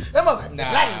got to. That motherfucker,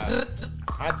 Nah. like,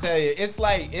 I tell you, it's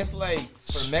like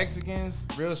for Mexicans,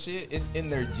 real shit. It's in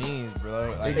their genes,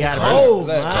 bro. Like, They got it. Cold,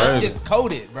 look, man. it's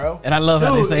coded, bro. And I love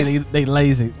how they Dude, say they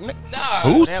lazy.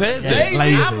 Who says that?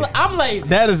 Lazy. I'm lazy.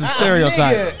 That is a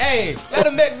stereotype. Nigga, hey, let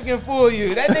a Mexican fool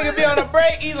you. That nigga be on a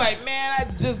break. He's like, man, I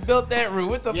just built that roof.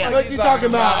 What the Yeah. fuck What you talking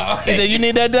about? He said, "You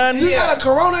need that done? You got a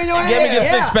Corona in your Let hand? me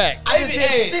get a 6-pack." I just Hey, did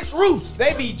hey. 6 roofs.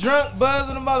 They be drunk,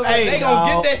 buzzing the motherfucker. Hey, They gonna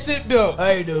dog. get that shit built.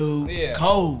 Hey, dude. Yeah.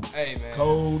 Cold. Hey, man.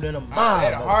 Cold in a They the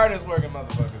mind. hardest working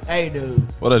motherfuckers. Hey, dude.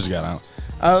 What else you got,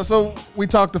 Alex? So we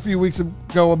talked a few weeks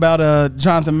ago about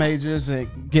Jonathan Majors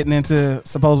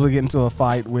supposedly getting into a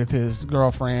fight with his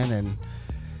girlfriend and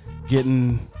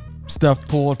getting stuff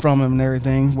pulled from him and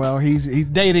everything. Well, he's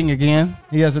dating again.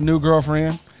 He has a new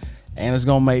girlfriend, and it's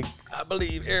gonna make, I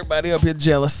believe, everybody up here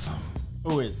jealous.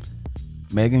 Who is?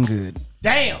 Megan Good.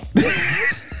 Damn.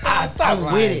 Stop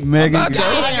I'm with it. Megan not Good.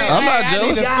 jealous. I'm not I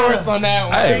need jealous. a source on that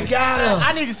one. Hey. They got her.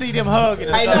 I need to see them hugging.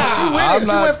 Hey, nah, she went, I'm she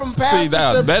not. went from pastor See,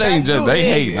 that to ain't back just. to They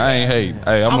it. hating. I ain't hating.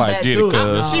 Hey, I'm like, back get to it,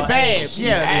 cuz. She bad.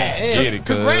 Yeah. Get it,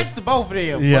 cuz. Congrats to both of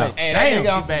them. Yeah. But Hey, damn, that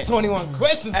nigga on she some bad. 21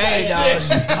 questions. Hey, Hey, dog,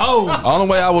 she cold. Only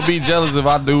way I would be jealous if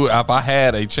I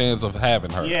had a chance of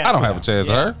having her. Yeah. I don't have a chance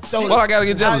of her. So- What I gotta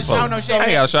get jealous for? I don't know. She I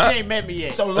ain't got a shot. She ain't met me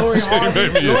yet. So Lori Harvey,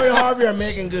 made me Lori Harvey or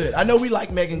Megan Good? I know we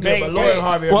like Megan Good, Megan but Lori Good.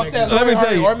 Harvey or Well, Megan Good? let me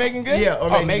tell you. Or Megan Good? Yeah, or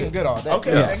oh, Megan Good all day.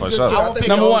 Okay, Yeah, Megan for Good sure. too. I think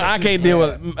Number those one, are I two can't sides. deal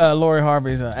with Lori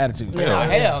Harvey's attitude. Oh,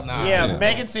 hell nah. Yeah,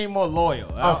 Megan seemed more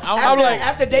loyal.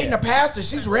 After dating a pastor,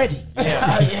 she's ready.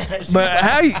 Yeah, she's But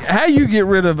how you get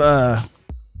rid of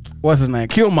what's his name,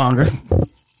 Killmonger,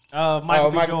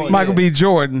 Michael B. Michael Jordan. B. Michael B.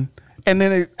 Jordan, and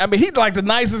then he's like the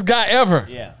nicest guy ever.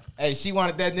 Yeah. Hey, she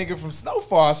wanted that nigga from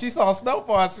Snowfall. She saw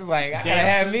Snowfall. She's like, I gotta Damn.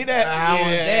 have me that. I want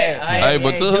that. Hey,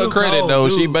 but to her dude, credit cold, though,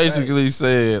 she dude. basically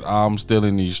said, "I'm still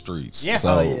in these streets." Yeah.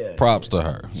 So Oh, yeah. props to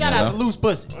her. Shout you out know? to Loose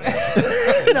Pussy.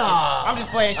 Nah, I'm just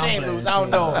playing Shane playing Loose. I don't Shane.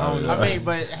 know. I don't know. I mean,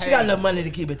 but she hey, got enough money to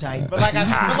keep it tight. But like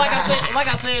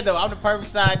I said though, I'm the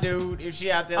perfect side dude. If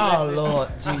she out there Oh listening. Lord,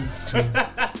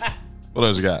 jeez. What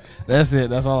else you got? That's it.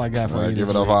 That's all I got for All right, you. give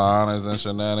this it up week. our honors and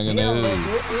shenanigans. Yeah, a little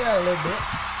bit. Yeah, a little bit.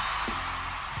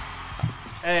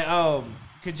 Hey,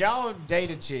 could y'all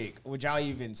date a chick? Would y'all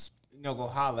even, go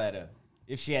holler at her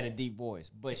if she had a deep voice,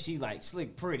 but she like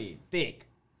slick, pretty, thick?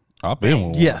 I've been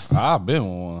with one. Yes. I've been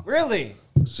with one. Really?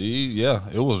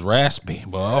 It was raspy,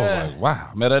 but I was like, wow.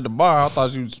 I met her at the bar. I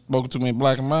thought she was smoking too many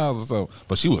Black and Miles or something,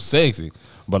 but she was sexy.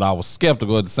 But I was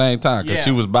skeptical at the same time because Yeah.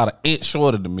 she was about an inch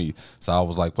shorter than me. So I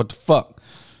was like, what the fuck?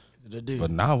 Is it a dude?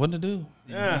 But nah, what to do?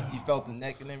 You felt the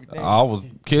neck and everything. I was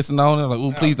kissing on her like,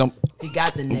 oh, please don't. He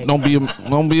got the neck. Don't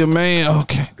be a man.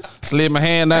 Okay. Slid my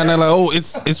hand down there like, oh,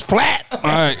 it's flat. All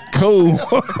right, cool.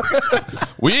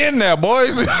 We in there,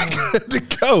 boys. Good to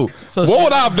go. So what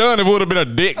would I have done if it would have been a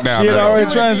dick down She had there?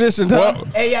 already transitioned. Huh? What-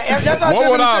 Hey, yeah, that's what What I'm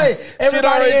would trying I- to say.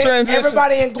 already transitioned.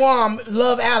 Everybody in Guam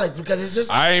love Alex because it's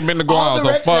just. I ain't been to all Guam,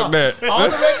 the so fuck that. All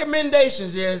the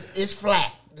recommendations is it's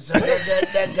flat. So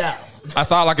that go.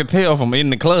 That's all I could tell from in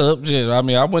the club. Shit, I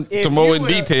mean, I went to more in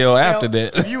detail after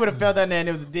that. If you would have felt that and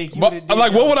it was a dick, you But, would have.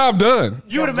 like, what would I have done?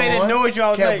 You would have made that noise. You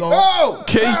all Kept like, going. oh,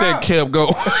 He said kept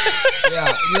going.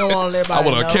 Yeah, you don't want to let I would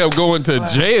everybody have know. kept going to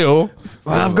jail.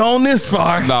 Well, I've gone this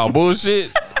far. Nah,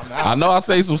 bullshit. I know I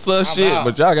say some sus shit, out.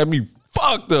 but y'all got me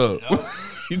fucked up.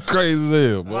 You crazy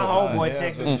as hell, my boy. homeboy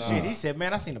texted me shit. He said,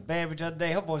 "Man, I seen a bad bitch the other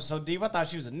day. Her voice was so deep. I thought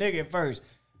she was a nigga at first."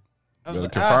 I was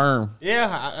Better like, confirm.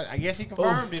 yeah, I guess he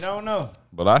confirmed it. I don't know.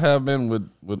 But I have been with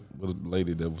a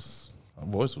lady that was, her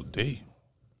voice was deep.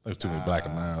 There's too many black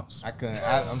and miles. I couldn't.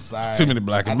 I'm sorry. Too many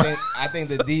black and I think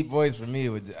the deep voice for me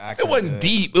would. It wasn't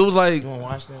deep. It was like, wanna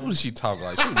watch that? who did she talk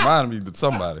like? She reminded me of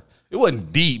somebody. It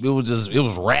wasn't deep. It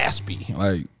was raspy.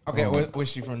 Like, Okay,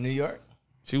 was she from New York?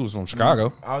 she was from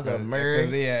Chicago. I was a 'Cause, married.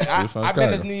 yeah, from I've been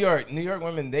to Chicago. New York. New York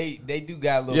women, they do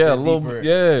got a little Yeah, bit a little deeper. bit,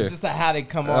 yeah. It's just like how they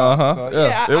come off. So,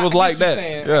 yeah. I It was get like what you're that.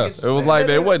 saying. I Yeah, get it what was you're like that.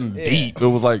 saying. It wasn't Yeah. deep. It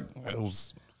was like, it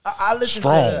was I listened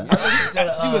strong. to the. I listened to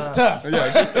the, She was tough.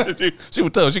 Yeah, she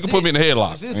was tough. She could put me in the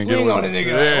headlock. She and just get swing away on a with it.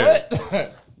 nigga. Yeah.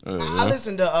 Like, what? I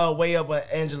listened to Way Up with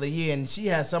Angela Yee, and she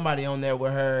has somebody on there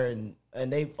with her,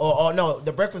 and they. Oh no,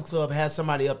 the Breakfast Club has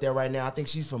somebody up there right now. I think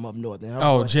she's from up north. And her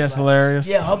Oh, voice is Jess like- Hilarious.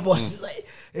 Yeah, her voice is like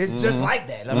it's just like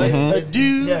that. I mean, it's,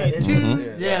 Dude, yeah, it's dude.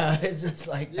 just, yeah, it's just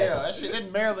like Yeah, that. that shit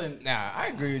in Maryland. Nah, I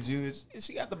agree with you.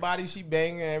 She got the body, she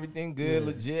banging, everything good,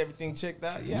 legit, everything checked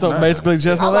out. Yeah, So basically,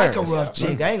 just I like hilarious. a rough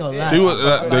chick. I ain't gonna lie. She was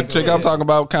I the like chick a I'm rough- talking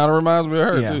about. Kind of reminds me of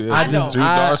her Yeah, too. I know. just, She was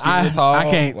dark skinned,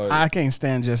 tall. I can't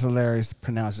stand just hilarious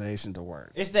pronunciation to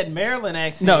work. It's that Maryland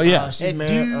accent. No, yeah. She's And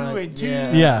married, do and do.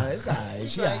 Yeah. It's alright.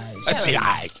 She alright. She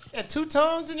aight. Got two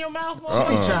tongues in your mouth, She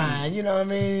motherfucker. be trying, you know what I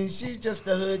mean? She's just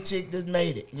a hood chick that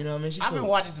made it. You know what I mean? She I've been cool.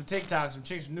 watching some TikToks, some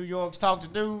chicks from New York talk to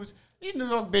dudes. These New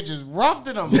York bitches roughed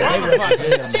in them.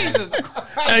 Jesus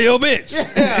Christ. Hey, yo, bitch.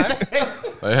 Yeah.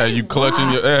 They had you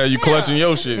clutching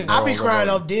your shit. I be crying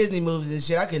off Disney movies and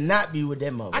shit. I could not be with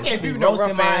that mother. I She can't be be with no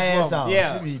roasting my rough-ass ass woman. off.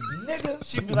 Yeah. She be, nigga.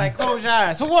 She be like, close your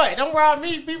eyes. So what? Don't rob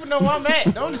me. People know where I'm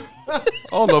at. Don't. I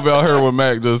don't know if y'all heard what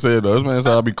Mac just said though. This man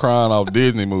said I be crying off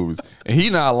Disney movies, and he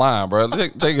not lying, bro.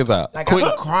 Check this out. Like, I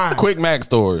be crying. Quick Mac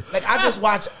story. Like, I just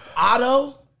watched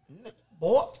Otto.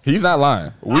 Boy. He's not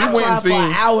lying. We I went and cried for an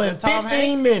seen. hour and Tom 15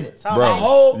 Hanks? minutes. Tom The Hanks.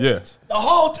 whole, Yes. the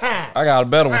whole time. I got a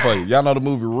better one for you. Y'all know the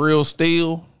movie Real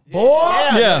Steel? Boy.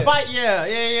 Yeah. Fight.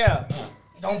 Yeah.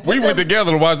 Don't put We went that-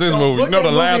 together to watch this Don't movie. You put know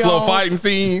that the last movie little on. fighting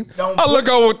scene? Don't I put- look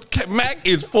over, Mac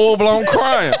is full blown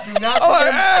crying. Do not I'm like,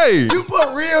 put that- hey. You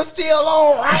put Real Steel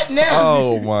on right now.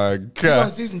 Oh my You gonna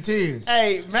God. see some tears.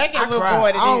 Hey, Mac I a little cry. boy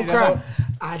I that don't needed a cry. hug.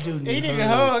 I do need He needed a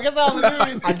hugs. hug. That's all it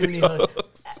is. I do need hugs.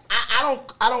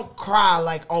 I don't cry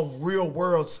like on real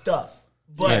world stuff.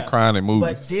 But can't cry in movies.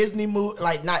 But Disney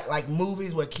like not like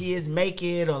movies where kids make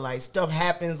it or like stuff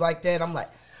happens like that. I'm like,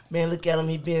 man, look at him.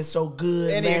 He been so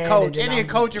good. And he a man. coach. then And he a I'm-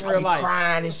 coach in I real be life.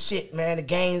 crying and shit, man. The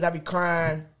games I be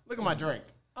crying. Look at my drink.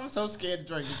 I'm so scared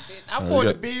to drink this shit. I You poured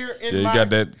the got- beer in Yeah, my. you got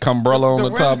that cumbrella on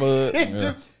the top of it. Dude,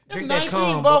 Yeah. It's Drink that 19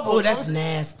 cum. bubbles. Oh, that's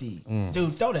nasty.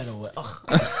 Dude, throw that away. Ugh.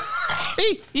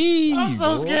 I'm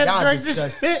so scared to Y'all drink this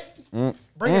disgusting. shit.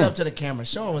 Bring it up to the camera.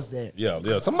 Show him what's there.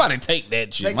 Yeah. Somebody take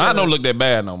that shit. Take Mine that don't away. look that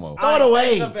bad no more. Throw it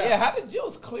away. Yeah, how did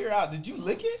yours clear out? Did you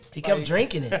lick it? He kept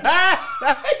drinking it.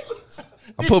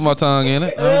 I put my tongue in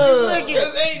it. There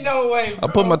ain't no way, bro.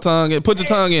 I put my tongue in. Put your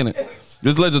tongue in it.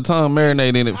 Just let your tongue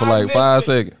marinate in it for like 5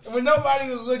 seconds. When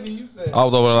nobody was looking, you said. I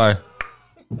was over there like,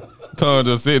 tongue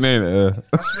just sitting in it.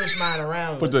 I switched mine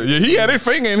around. Yeah, he had his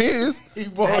finger in his. He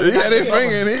had his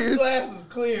finger in his. Glass is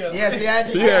clear. Yeah, see, I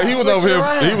did. Yeah, he was over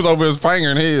here. He was over his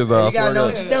finger in his. Though, You gotta know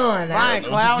what you're doing. now. Ryan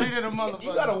cloudy to the You got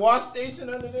motherfucker. a wash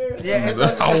station under there? Yeah, it's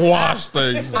under I washed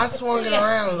things. I swung it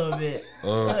around a little bit.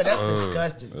 That's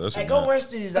disgusting. that's Hey, go nasty. rinse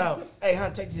these out. Hey, huh,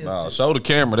 take these. Nah, show the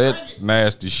camera that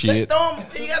nasty shit. Throw 'em-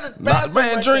 You got a Nah, bathroom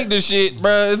man, right drink there. this shit,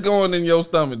 bro. It's going in your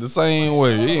stomach the same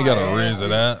way. You ain't gotta rinse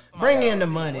it out. Bring in the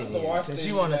money then, since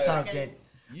you want to talk that.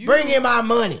 Bring in my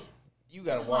money. You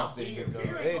got a wash station, bro.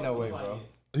 There ain't no way, bro.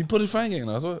 He put his finger in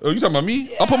it, I swear. Oh, you talking about me?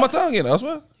 I put my tongue in it, I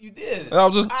swear. You did. I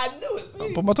was just I knew it.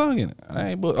 See? put my tongue in it. I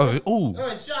ain't but ooh. Go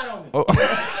ahead, shot on me.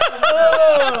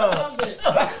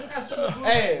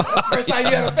 Hey, that's the first time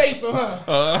you had a facial,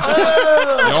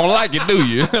 huh? You don't like it, do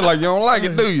you? Like you don't like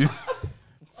it, do you?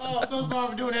 Oh, I'm so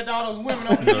sorry for doing that to all those women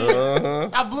on me.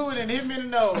 I blew it and hit me in the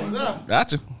nose.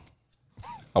 Gotcha.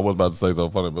 I was about to say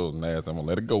something funny, but it was nasty. I'm gonna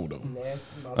let it go though.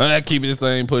 All right, keep this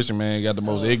thing pushing, man. Got the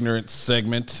most ignorant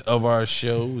segment of our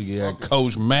show. We got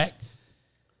Coach Mac.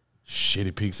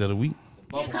 Shitty picks of the week.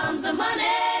 Here comes the money.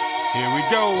 Here we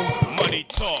go. Money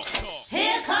talk.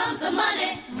 Here comes the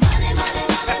money. Money, money,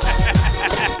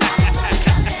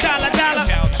 Dollar, dollar.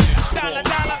 Dollar,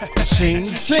 dollar. Ching,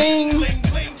 ching.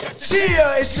 Cheer,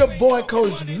 it's your boy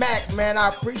Coach Mac, man. I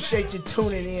appreciate you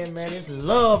tuning in, man. It's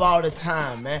love all the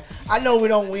time, man. I know we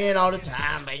don't win all the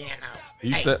time, but you know.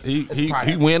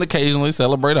 He win occasionally,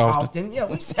 celebrate often. Yeah,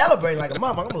 we celebrate like a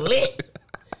mama. I'm lit.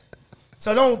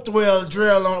 So don't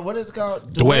drill on it. What is it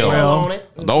called? Dwell on it.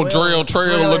 Don't drill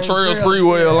spree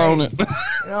well on it. You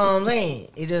know what I'm saying?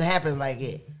 It just happens like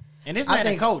it. And this man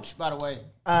a coach, by the way.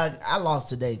 I lost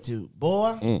today too.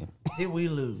 Boy, did we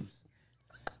lose.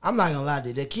 I'm not gonna lie to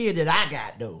you. The kid that I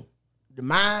got though,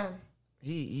 mine,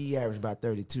 he averaged about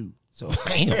 32. So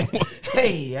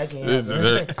hey, I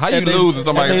can't. How you lose if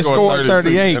somebody scored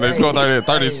 38 and they scored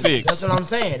 36? That's what I'm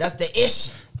saying. That's the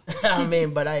issue. I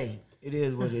mean, but hey, it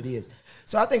is what it is.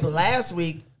 So I think last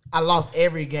week I lost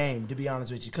every game, to be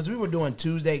honest with you, because we were doing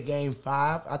Tuesday game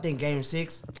 5. I think game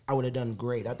 6 I would have done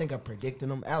great. I think I predicted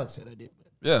them. Alex said I did.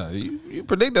 Yeah, you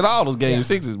predicted all those game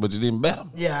 6s, but you didn't bet them.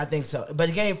 Yeah, I think so.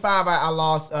 But game 5, I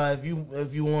lost. If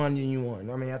you won, then you won.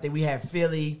 I mean, I think we had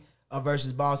Philly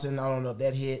versus Boston. I don't know if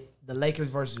that hit. The Lakers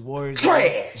versus Warriors.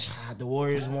 Trash. The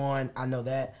Warriors won. I know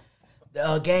that.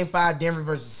 Game 5, Denver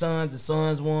versus Suns. The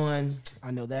Suns won.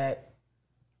 I know that.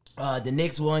 The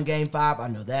Knicks won game 5. I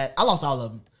know that. I lost all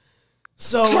of them.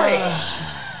 So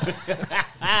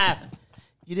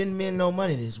you didn't win no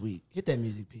money this week. Hit that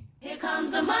music, P. Here comes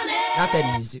the money. Not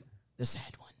that music. The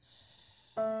sad one.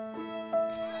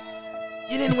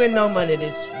 You didn't win no money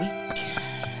this week.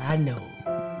 I know.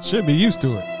 Should be used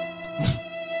to it.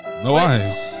 No, I ain't.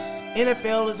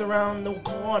 NFL is around the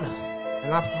corner.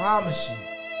 And I promise you,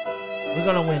 we're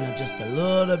going to win just a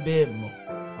little bit more.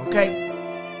 Okay?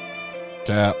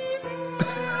 Cap.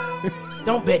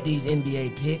 Don't bet these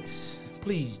NBA picks.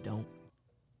 Please don't.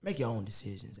 Make your own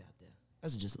decisions out there.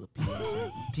 That's just a little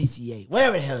PSA. PCA.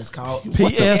 Whatever the hell it's called.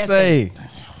 PSA.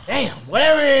 Damn.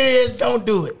 Whatever it is, don't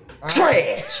do it.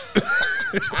 Trash.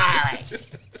 All right.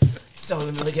 So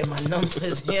let me look at my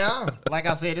numbers here. Like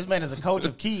I said, this man is a coach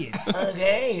of kids.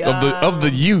 Okay. Of the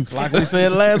youth. Like we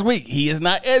said last week, he is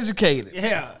not educated.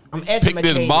 Yeah. I'm educated.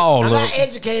 Pick this ball I'm up. not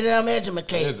educated. I'm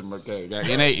educated. Got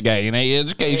NA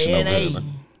education over there.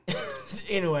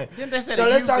 Anyway, Didn't they say so the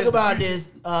let's youth talk is about the this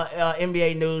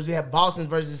NBA news. We have Boston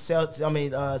versus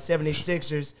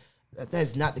 76ers.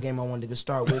 That's not the game I wanted to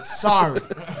start with. Sorry.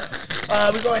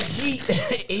 We're going Heat.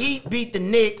 Heat beat the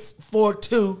Knicks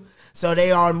 4-2. So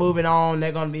they are moving on.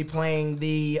 They're going to be playing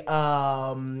the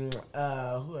I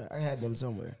had them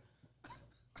somewhere.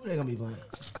 Who they going to be playing?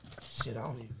 Shit, I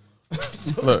don't even know.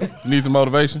 Look, you need some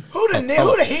motivation? Who the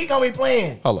Heat going to be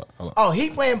playing? Hold up. Oh,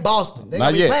 Heat playing Boston. They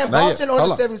Not going to be yet. playing Not Boston yet. or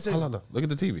Hold the up. 76ers? Hold up. Look at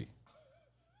the TV.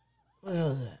 What the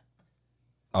hell is that?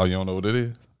 Oh, you don't know what it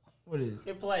is? What is it?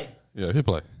 Hit play. Yeah, hit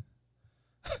play.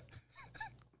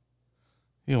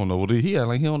 He don't know what it is. He act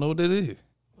like he don't know what it is.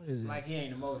 What is it? Like he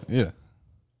ain't emotional. Yeah.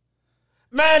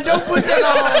 Man, don't put that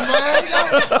on, man. You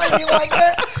don't play me like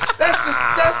that.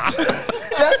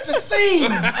 That's the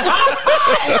scene.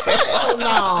 Hell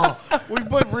no. We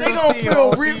put real They gonna steel on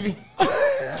put real. TV.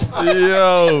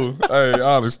 Yo. Hey,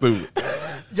 all is stupid.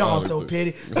 Y'all so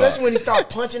petty, especially when he start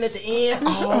punching at the end.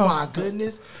 Oh my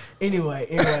goodness. Anyway,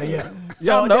 yeah.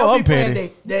 Y'all know they'll I'm be playing.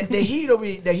 petty. The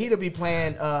Heat will be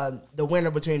playing the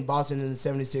winner between Boston and the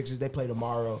 76ers. They play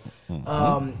tomorrow,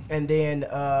 and then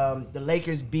the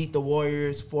Lakers beat the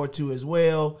Warriors 4-2 as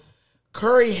well.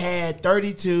 Curry had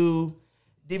 32.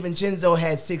 DiVincenzo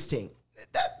had 16.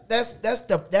 That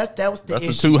was the issue.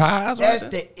 The two highs. That's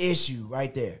right there? the issue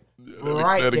right there.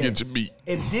 That'll get you beat.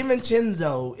 If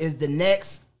DiVincenzo is the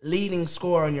next leading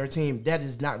scorer on your team, that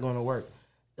is not going to work.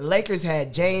 The Lakers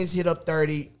had James hit up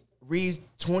 30, Reeves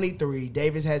 23,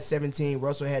 Davis had 17,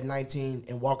 Russell had 19,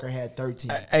 and Walker had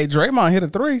 13. Hey, Draymond hit a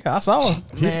 3. I saw him.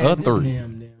 Man, this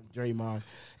damn Draymond.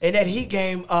 In that Heat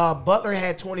game, Butler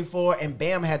had 24 and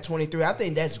Bam had 23. I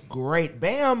think that's great.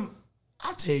 Bam,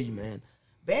 I tell you, man,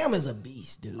 Bam is a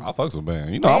beast, dude. I fucks with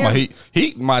Bam. You know, I'm a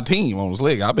Heat my team on this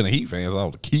leg. I've been a Heat fan since I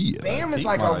was a kid. Bam is Heat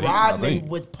like my- a Heat my Rodman team.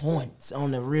 with points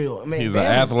on the real. I mean, He's Bam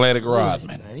an is athletic good,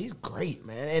 Rodman. man. He's great,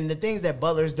 man. And the things that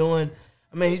Butler's doing,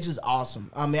 I mean, he's just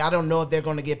awesome. I mean, I don't know if they're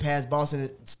going to get past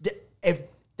Boston. If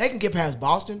they can get past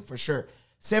Boston, for sure.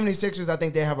 76ers, I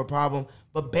think they have a problem.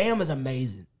 But Bam is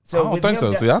amazing. So I don't with think him,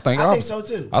 so. See, I think so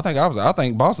too. I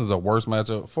think Boston's a worse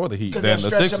matchup for the Heat Because than they'll the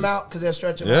stretch Sixers. them out. Because they'll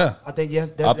stretch them Yeah. out. I think, yeah.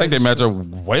 I think they match up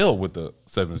well with the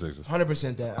 76ers.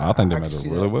 100% that. I think they can match see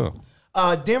up really that.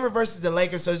 well. Denver versus the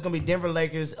Lakers. So it's going to be Denver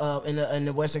Lakers in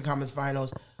the Western Conference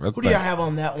Finals. That's Who do y'all have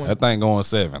on that one? That thing going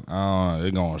 7.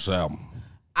 It's going 7.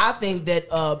 I think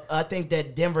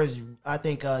that Denver's. I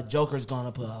think Joker's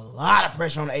gonna put a lot of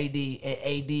pressure on AD, and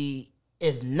AD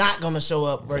is not gonna show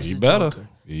up versus He better. Joker.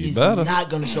 He He's better. not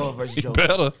gonna show up versus He Joker.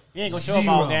 better. He ain't gonna show up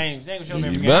all games. He ain't gonna show up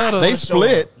every He game. better. They Show up.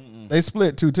 split. They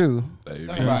split 2-2.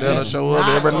 That'll show up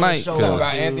every night. Show Talking up,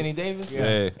 about dude. Anthony Davis.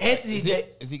 Yeah. Anthony,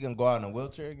 Is he gonna go out in a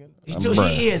wheelchair again? he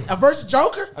is a versus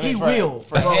Joker. I mean, He for- will,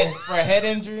 for a head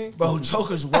injury. bro.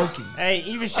 Joker's working. Hey,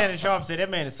 even Shannon Sharp said that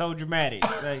man is so dramatic.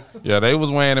 Like, Yeah, they was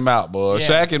wearing him out, boy.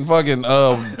 Yeah. Shaq and fucking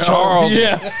Charles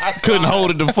couldn't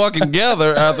hold it the fucking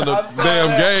together after the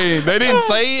damn game. They didn't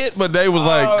say it, but they was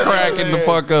like cracking the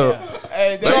fuck up.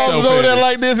 Hey, They Charles so was over there petty.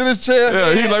 like this in his chair.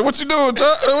 Yeah, he's like, "What you doing,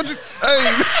 Charles? What you?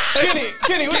 Hey,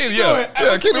 Kenny, what you yeah, doing?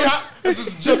 yeah, Kenny. This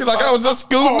is He's like, I was just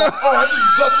scooting up. I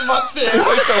just adjusted my chair.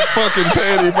 They so fucking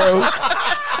petty, bro.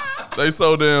 They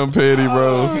so damn petty,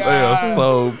 bro. They are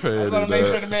so petty. I want to make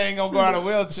dog. sure the man ain't gonna go out in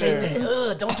a Say wheelchair.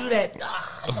 that. Don't do that.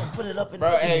 Don't put it up in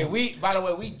Bro, the hey, by the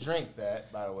way, we drink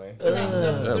that, by the way. Yeah,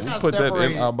 Look we how put that in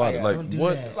separated- our body. Yeah, Like, don't do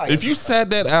what? that. Like- If you sat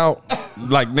that out,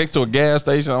 like next to a gas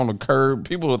station on the curb,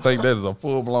 people would think that is a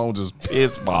full blown just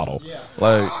piss bottle.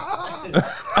 Like,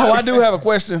 Oh, I do have a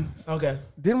question. Okay.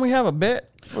 Didn't we have a bet?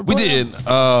 we did.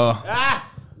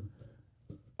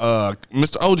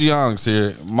 Mr. Ogionics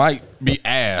here might be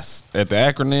ass at the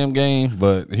acronym game,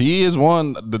 but he is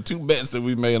one the two bets that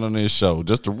we made on this show.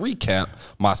 Just to recap,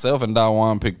 myself and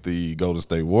Dawan picked the Golden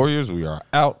State Warriors. We are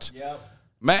out. Yep.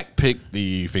 Mac picked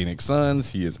the Phoenix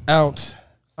Suns. He is out.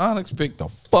 Onyx picked the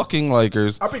fucking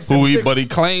Lakers. I picked But 76ers. he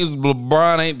claims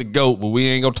LeBron ain't the GOAT, but we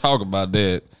ain't gonna talk about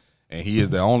that. And he is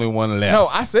the only one left. No,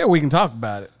 I said we can talk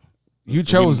about it. You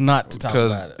chose not to talk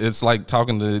because about it. it's like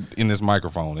talking to in this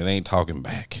microphone. It ain't talking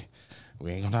back.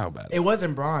 We ain't gonna talk about it. It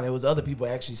wasn't Braun. It was other people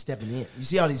actually stepping in. You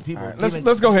see all these people.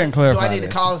 Let's go ahead and clarify Do I need this.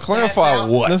 to call Clarify stats out?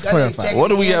 what? Let's Do I need to clarify. check What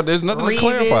do them we in? have? There's nothing to Reeves,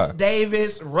 clarify.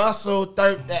 Davis, Russell,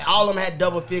 all of them had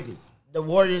double figures. The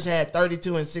Warriors had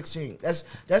 32 and 16.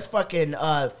 That's fucking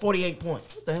 48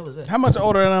 points. What the hell is that? How much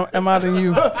older am I than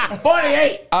you?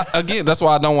 48. Again, that's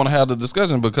why I don't want to have the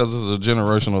discussion because this is a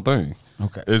generational thing.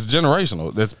 Okay. It's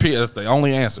generational. That's the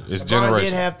only answer. It's LeBron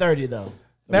did generational. have 30 though.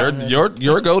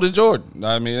 Your GOAT is Jordan.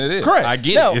 I mean, it is. Correct. I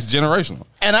get No. it. It's generational.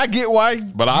 And I get why.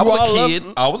 But I was a kid.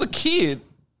 I was a kid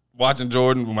watching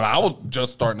Jordan when I was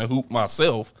just starting to hoop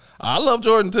myself. I love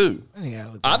Jordan too.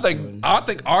 I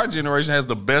think our generation has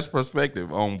the best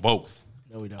perspective on both.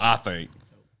 No, we don't. I think.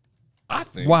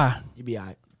 Why? You be all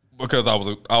right. Because I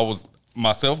was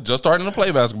myself just starting to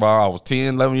play basketball. I was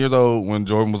 10, 11 years old when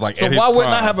Jordan was like So at his why wouldn't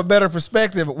I prime. have a better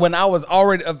perspective when I was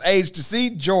already of age to see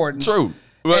Jordan? True.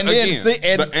 But And then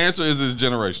again, the answer is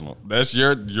generational. That's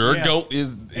your Yeah. GOAT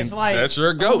is It's like- that's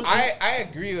your GOAT. I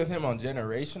agree with him on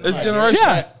generation. It's Like, generational.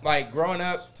 Yeah. Like growing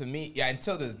up, to me,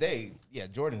 until this day,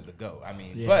 Jordan's the GOAT. I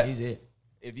mean, Yeah, but he's it.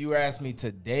 if you ask me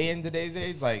today in today's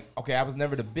age, like, okay, I was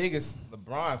never the biggest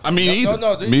LeBron fan. I mean,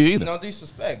 me either. No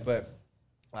disrespect, but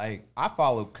like I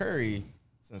followed Curry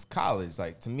since college.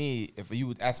 Like to me, if you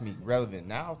would ask me relevant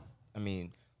now, I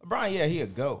mean, LeBron, yeah, he a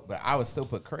GOAT, but I would still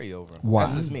put Curry over him. Why?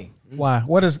 That's just me. Why?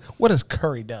 What has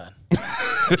Curry done?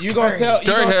 You gonna tell?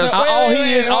 You Curry gonna has- tell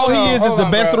All he is the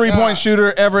best 3-point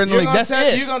shooter ever in the league. That's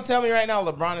it. You gonna tell me right now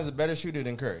LeBron is a better shooter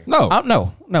than Curry? No.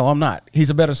 No, I'm not. He's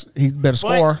a better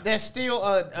scorer. But that's still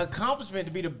an accomplishment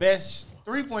to be the best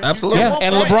 3-point Absolutely. shooter. Yeah,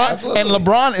 At and one point-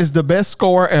 LeBron is the best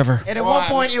scorer ever. And at Well, one I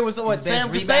point, mean, it was he's Sam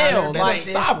best Cassell. rebounder, Like, best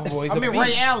Unstoppable. He's I a mean, beast.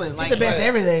 Ray Allen. Like, He's the best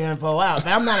everything info out.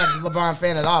 But I'm not a LeBron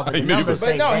fan at all. But the Me neither. numbers But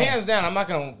say no, best. hands down, I'm not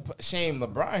gonna shame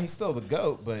LeBron. He's still the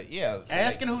GOAT. But yeah,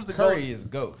 Asking who's the Curry GOAT. is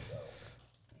GOAT.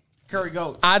 Curry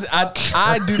GOAT.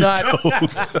 I do not.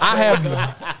 I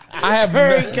have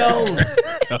Curry goes.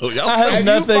 I have Have you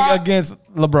nothing fought-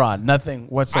 against LeBron. Nothing I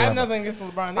whatsoever. have nothing against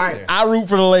LeBron right. either. I root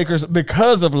for the Lakers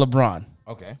because of LeBron.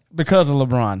 Okay. Because of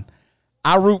LeBron.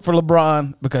 I root for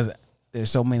LeBron because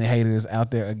there's so many haters out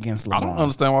there against LeBron. I don't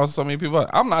understand why so many people.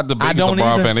 I'm not the I biggest don't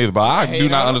LeBron either. fan either, but I do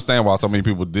hate not on him. understand why so many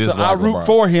people dislike So I root LeBron.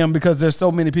 for him because there's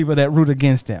so many people that root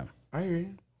against him. I hear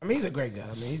you. I mean, he's a great guy.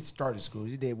 I mean, he started school.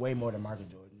 He did way more than Michael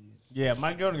Jordan. Yeah,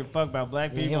 Mike Jordan give a fuck about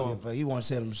black He don't people. give a fuck. He wants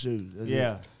to sell them shoes. That's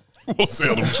Yeah. We'll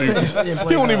sell them shoes. it.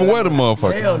 He don't even wear them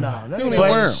motherfuckers. Hell no. None of don't them even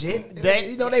wear 'em. shit. They-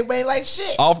 You know they weigh like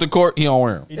shit. Off the court, he don't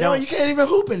wear them. You You know, know, you can't even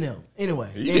hoop in them. Anyway.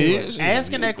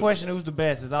 asking that question, who's the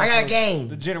best, is also got a game.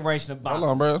 the generation of boxing.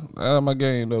 Hold on, bro. I have my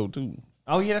game though too.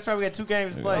 Oh, yeah, that's right. We got 2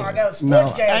 games to play. I got a sports No.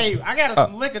 game. Hey, I got us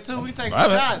some liquor, too. We can take some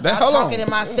shots. That- I'm hold on. talking in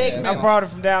my segment. I brought it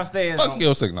from downstairs. Fuck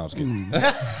your sick. No, I'm just kidding.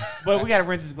 But we got to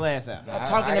rinse his glass out. I'm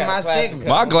talking I in got my a classic segment.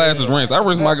 My glass is rinsed. I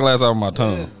rinse my glass out with my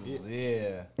tongue.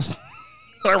 Yeah.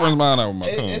 I rinse mine out with my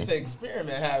It's tongue. an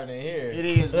experiment happening here. It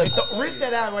is. Rinse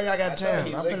that out while y'all got time.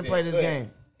 I'm finna play this game.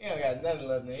 He don't got nothing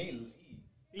left in him.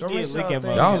 He Go did rinse lick y'all at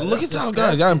thing. motherfucker. Y'all look at That's y'all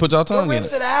guys. Y'all didn't put y'all Go tongue in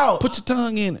rinse it. it out. Put your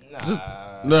tongue in it. Just-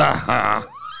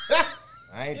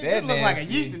 I ain't It that just look like a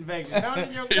nasty. yeast infection. Don't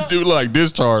it, your It cup? do like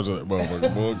discharge that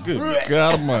motherfucker, boy. Good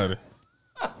God Almighty.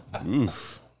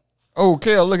 Oof. Oh,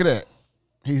 Kel, look at that.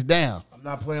 He's down. I'm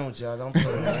not playing with y'all. Don't play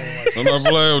with me. I'm not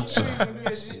playing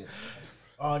with you.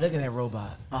 Oh, look at that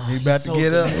robot. Oh, He about he's to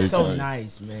get up. He's so Okay.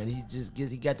 nice, man.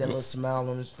 He got that little smile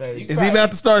on his face. Is he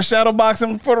about to start shadow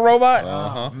boxing for the robot?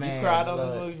 Oh, man. Cried on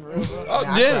this look. movie for real, bro. Oh,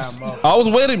 I yes, cried, I was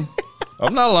with him.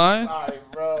 I'm not lying. Sorry,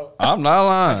 bro. I'm not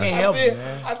lying. Can't help it,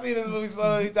 man. I seen this movie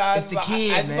so many times. It's the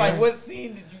kid, I just man. like, what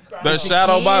scene did you cry? The on?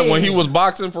 shadow box when he kid. was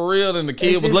boxing for real, and the kid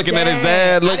It's was his looking at his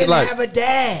dad, I looking didn't like, have a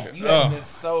dad. You have been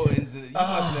so into it. You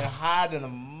must have been hiding a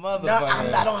motherfucker.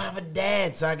 No, I don't have a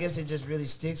dad, so I guess it just really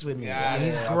sticks with me. Yeah, I mean,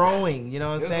 he's yeah. growing. You know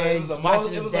what I'm saying? It He's was,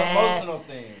 watching it his was dad. an emotional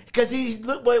thing. Because he's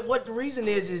look, but what the reason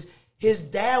is his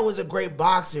dad was a great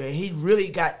boxer, and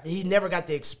he never got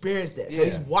to experience that. So Yeah.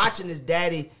 he's watching his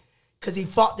daddy, because he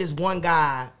fought this one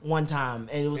guy one time,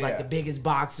 and it was like Yeah. the biggest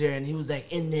boxer, and he was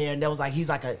like in there, and that was like he's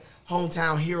like a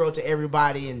hometown hero to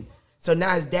everybody, and so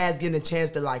now his dad's getting a chance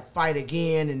to like fight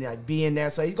again and like be in there.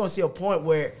 So he's gonna see a point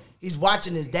where he's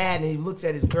watching his dad, and he looks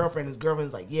at his girlfriend. His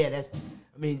girlfriend's like, "Yeah, that's."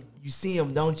 I mean, you see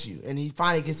him, don't you? And he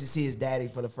finally gets to see his daddy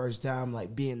for the first time,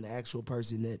 like being the actual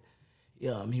person that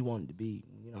he wanted to be.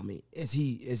 You know what I mean? As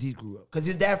he grew up, because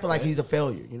his dad feel like he's a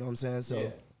failure. You know what I'm saying?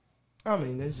 So, I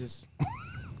mean, that's just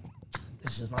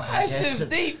my That podcast. shit's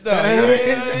deep, though.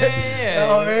 Yeah.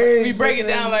 Oh, man, We break it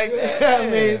down like that. I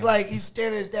mean, it's like he's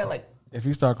staring at his dad like, If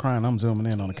you start crying, I'm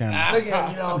zooming in on the camera. look at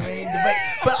him, you know what I mean?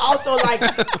 But also like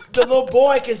the little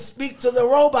boy can speak to the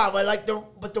robot,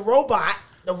 but the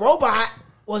robot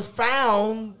was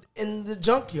found in the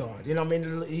junkyard. You know what I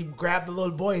mean? He grabbed the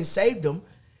little boy and saved him,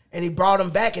 and he brought him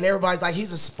back, and everybody's like,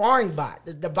 he's a sparring bot.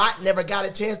 The bot never got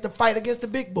a chance to fight against the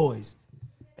big boys.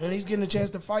 And he's getting a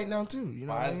chance to fight now too. You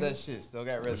know Why what I is mean? that shit still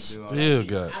got residue on it? still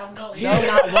got. I don't know. He did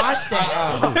not watch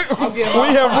that. I'm getting We my-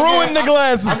 have I'm ruined the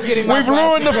glasses. getting my We've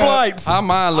ruined the plastic cup. flights. Our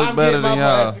mind look I'm better getting my than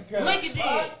y'all. plastic cup. Look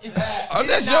at that. Oh,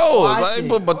 that's not yours. watch I ain't it.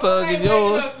 put my tongue in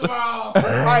yours. All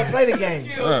right, play the game.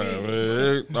 We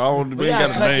ain't gotta got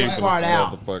a cut name this for part this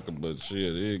out. motherfucker, but shit,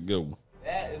 here you go.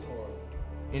 That is horrible.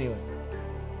 Anyway.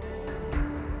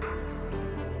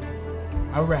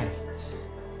 All right.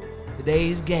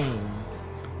 Today's game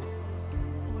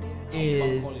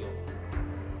is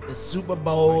the Super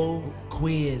Bowl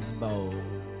Quiz Bowl.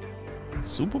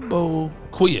 Super Bowl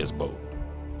Quiz Bowl.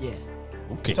 Yeah.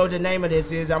 Okay. So the name of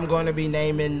this is I'm going to be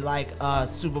naming like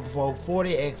Super Bowl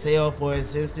 40 XL for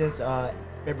instance,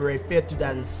 February 5th,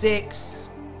 2006.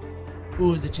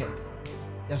 Who's the champion?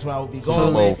 That's what I will be Super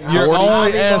going Bowl with. 40. You're Forty.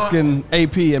 only asking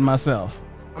AP and myself.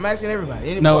 I'm asking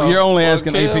everybody. No, you're only well,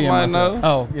 asking Kel AP and might myself. know.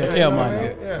 Oh, yeah, You Kel know might what I know.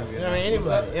 mean? Yeah. You know what I mean?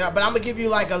 Anybody. Yeah, but I'm gonna give you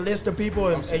like a list of people,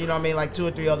 and you know what I mean, like 2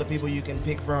 or 3 other people you can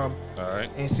pick from, All right.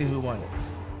 and see who won it.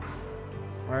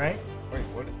 All right. Wait,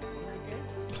 what's the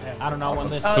game? I don't know what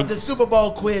listen. The Super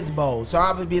Bowl Quiz Bowl. So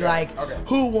I would be like,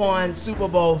 who won Super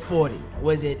Bowl 40?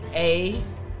 Was it A,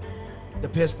 the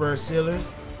Pittsburgh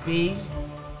Steelers, B,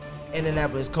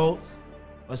 Indianapolis Colts,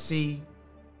 or C,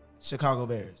 Chicago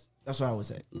Bears? That's what I would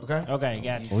say. Okay. Okay,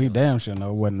 got you. Well, we damn sure know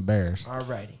it wasn't the Bears. All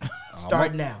righty.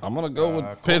 Start now. I'm gonna go with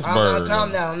I'm Pittsburgh.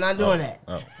 calm down. I'm not doing that.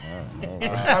 Oh, all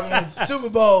right. I mean, Super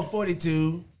Bowl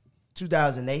 42,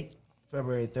 2008,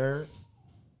 February 3rd,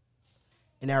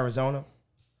 in Arizona.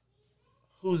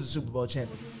 Who's the Super Bowl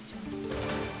champion?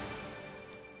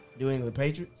 New England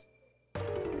Patriots,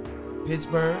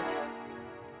 Pittsburgh,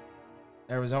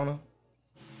 Arizona,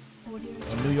 or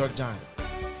New York Giants?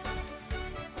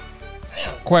 Went to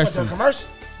a Question. commercial.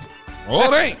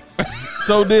 Oh, it ain't.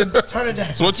 So did Turn it down.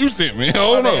 That's what you sent me. I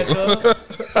don't My bad, know. cuz.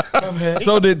 My bad.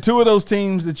 so did 2 of those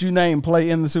teams that you named play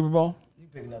in the Super Bowl? You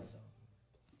pick another song.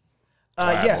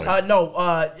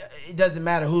 It doesn't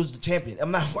matter who's the champion.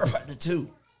 I'm not worried about the 2.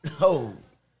 No.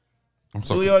 I'm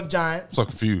so, New York Giants, so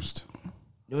confused.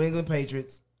 New England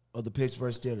Patriots, or the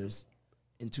Pittsburgh Steelers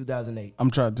in 2008. I'm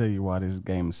trying to tell you why this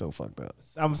game is so fucked up.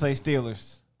 I'm gonna say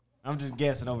Steelers. I'm just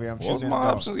guessing over here. I'm What was shooting my in the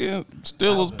dark. options again?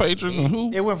 Steelers, Patriots, and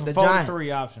who? It went from The 4 to Giants.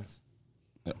 3 options.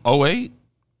 08?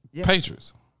 Yeah.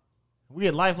 Patriots. We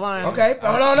had Lifeline. Okay,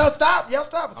 hold on, no, stop. Y'all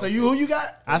stop. So who you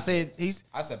got? I said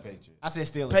I said Patriots. I said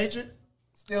Steelers. Patriots?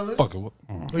 Steelers? Fuck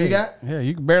it. Who you got? Yeah,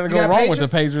 you can barely You go got wrong with the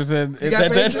Patriots? Patriots. You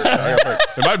got Patriots?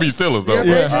 It might be Steelers, though. got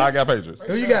Patriots? I got Patriots.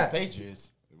 Who you got?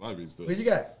 Patriots. It might be Who Steelers. you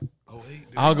got?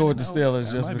 I'll go with the Steelers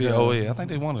It just might be because. 08. I think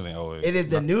they won it in 08. It is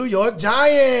the New York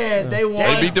Giants. They won.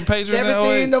 They beat the Patriots in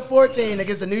 17 to 14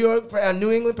 against the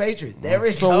New England Patriots. There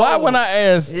we So go. why when I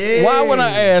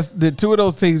ask, did 2 of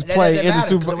those teams That play doesn't in the matter,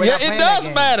 Super 'cause Bowl? we're Yeah, not it playing that does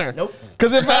game. matter. Nope.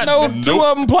 Because if I know Nope. 2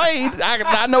 of them played,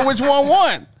 I know which one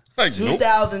won. Like, nope.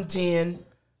 2010.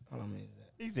 Hold on,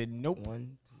 He said nope.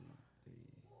 1,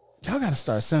 Y'all got to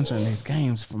start censoring these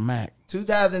games for Mac.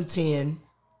 2010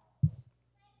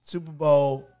 Super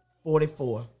Bowl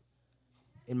 44.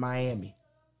 in Miami.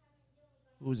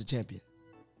 Who's the champion?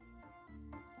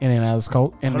 Indianapolis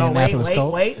Colts. Hold on, Indianapolis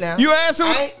Colts. wait now. You asked who?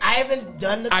 I haven't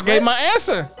done the I gave my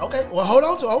answer. Okay, well, hold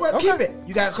on to it. All right, Okay. keep it.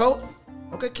 You got Colts?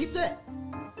 Okay, keep that.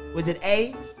 Was it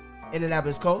A,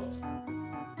 Indianapolis Colts,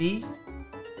 B,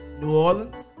 New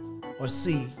Orleans, or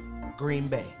C, Green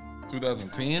Bay?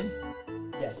 2010.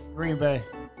 Yes. Green Bay.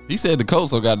 He said the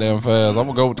Colts so goddamn fast. I'm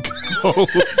gonna go with the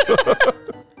Colts.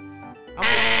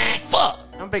 Fuck.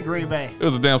 I'm big Green Bay. It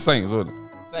was the damn Saints, wasn't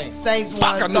it? Saints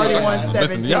Fuck, I won knew it. 31-17.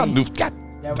 Listen, y'all knew. God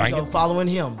There we dang go, it. following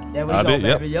him. There we I go, did,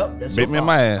 baby. yep. Yep, that's Bit your me in fault.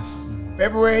 my ass.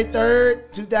 February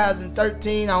 3rd,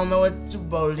 2013. I don't know what Super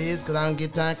Bowl it is because I don't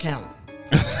get time counting.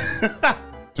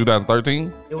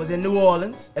 2013. It was in New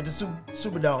Orleans at the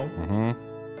Superdome. Mm-hmm.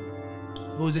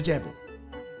 Who's the champion?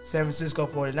 San Francisco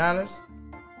 49ers,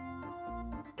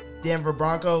 Denver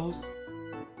Broncos,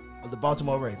 or the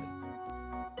Baltimore Ravens?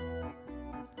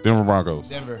 Denver Broncos.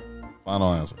 Denver.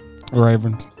 Final answer.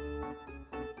 Ravens.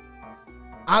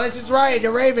 Alex is right. The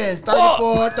Ravens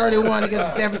 34-31 against the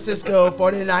San Francisco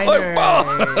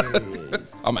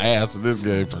 49ers. I'm ass in this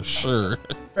game for sure.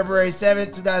 February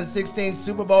 7th, 2016,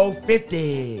 Super Bowl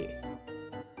 50.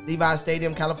 Levi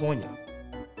Stadium, California.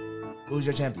 Who's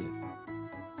your champion?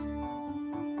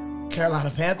 Carolina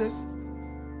Panthers,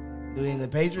 New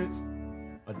England Patriots,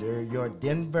 or your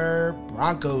Denver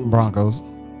Broncos? Broncos.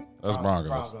 That's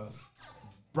Broncos.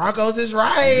 Broncos is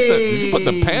right. Did you put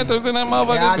the Panthers in that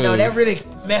motherfucker? Yeah, I know. That really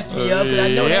messed me up because I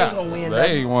know they ain't going to win. They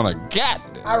ain't want to get.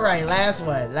 All right, last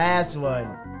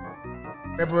one.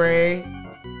 February.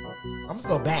 I'm just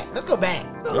go back. Let's go back.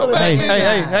 Let's go a little bit Hey,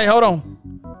 back in time. hey, hold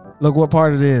on. Look what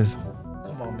part it is.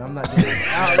 Come on, man. I'm not doing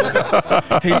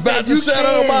it. He's about the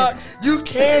shadow box. You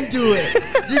can do it.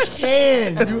 You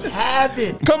can. You have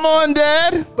it. Come on,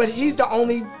 Dad. But he's the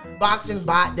only boxing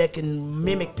bot that can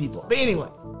mimic people. But anyway,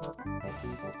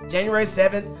 January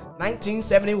 7th,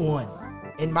 1971,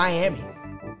 in Miami.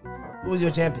 Who was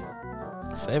your champion?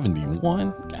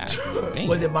 71. God damn.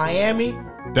 Was it Miami,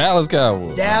 Dallas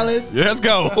Cowboys? Dallas, Yeah, let's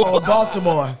go. or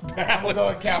Baltimore? I'm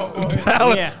going Cowboys.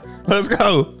 Dallas. Yeah. Let's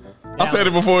go. I said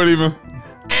it before it even.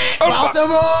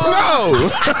 Baltimore! No.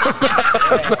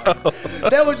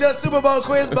 That was your Super Bowl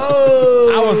quiz, Bo.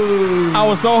 I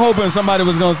was so hoping somebody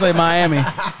was going to say Miami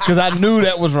because I knew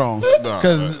that was wrong.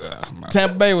 Because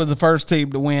Tampa Bay was the first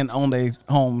team to win on their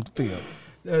home field.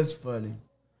 That's funny.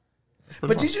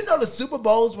 But did you know the Super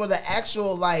Bowls were the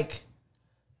actual, like,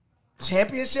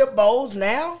 championship bowls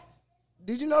now?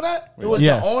 Did you know that? It was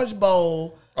Yes. the Orange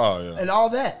Bowl Oh yeah. and all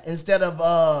that instead of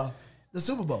the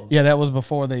Super Bowl. Yeah, that was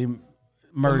before they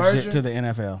merged merger? it to the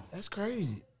NFL. That's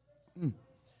crazy.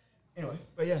 Anyway,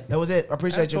 but yeah, that was it. I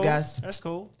appreciate That's you cool. guys. That's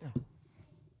cool.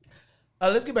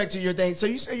 Let's get back to your thing. So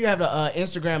you say you have the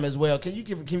Instagram as well. Can you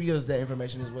give us that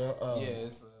information as well? Yeah,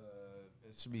 it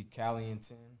should be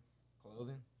CaliNTen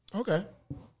Clothing. Okay.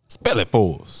 Spell it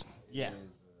for us. Yeah.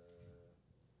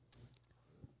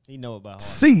 He know about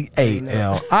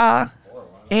CaliNTen.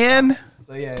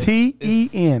 So yeah,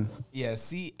 yeah,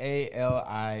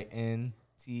 CaliNTen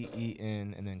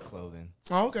and then clothing.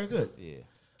 Oh, okay, good. Yeah.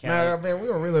 Man, we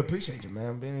really appreciate you,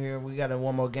 man. Being here, we got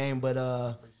one more game, but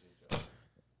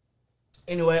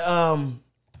anyway,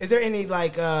 is there any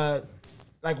like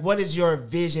what is your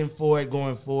vision for it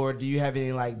going forward? Do you have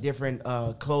any like different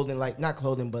clothing, like not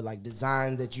clothing, but like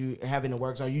designs that you have in the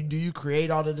works? Do you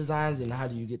create all the designs, and how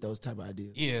do you get those type of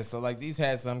ideas? Yeah, so like these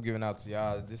hats I'm giving out to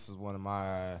y'all, this is one of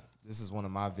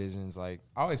my visions. Like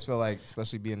I always feel like,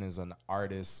 especially being as an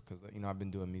artist, because I've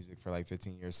been doing music for like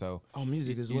 15 years, so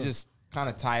Music as you well. just kind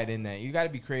of tie it in that you got to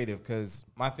be creative, because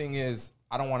my thing is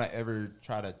I don't want to ever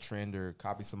try to trend or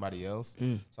copy somebody else,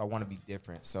 so I want to be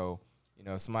different. So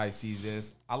if somebody sees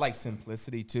this, I like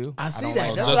simplicity too. I see don't that.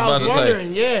 like- That's Just what I was about to say,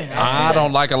 wondering. Yeah, I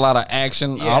don't like a lot of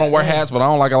action. I don't wear hats, but I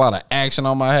don't like a lot of action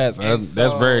on my hats. And That's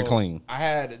so, very clean.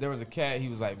 There was a cat, he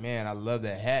was like, man, I love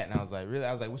that hat. And I was like, really?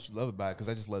 I was like, what you love about it? Because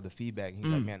I just love the feedback. And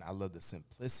he's like, man, I love the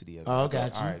simplicity of it. Oh, I was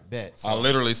like, gotcha. all right, bet. So, I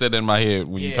literally said that in my head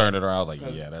when you Yeah, turned it around. I was like,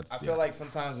 'cause yeah, that's. I feel like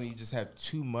sometimes when you just have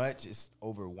too much, it's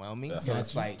overwhelming. So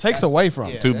it's like Takes that's- away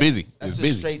from it. Too that's- busy. That's It's just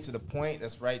busy. straight to the point.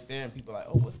 That's right there, and people are like,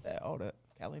 oh, what's that? Oh, that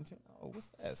CaliNTen. Oh, what's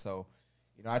that? So,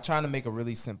 I try to make a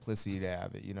really simplicity to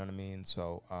have it. You know what I mean?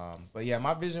 So, but yeah,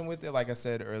 my vision with it, like I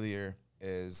said earlier,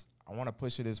 is I want to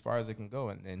push it as far as it can go,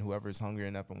 and whoever's hungry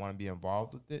enough and want to be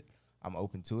involved with it, I'm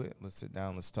open to it. Let's sit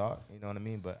down, let's talk. You know what I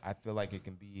mean? But I feel like it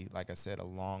can be, like I said, a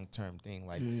long-term thing,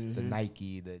 like the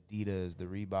Nike, the Adidas, the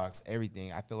Reeboks,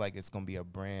 everything. I feel like it's gonna be a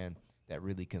brand that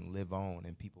really can live on,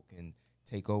 and people can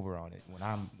take over on it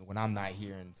when I'm not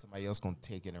here, and somebody else gonna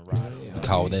take it and ride it. You know?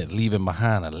 Call that leaving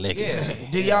behind a legacy.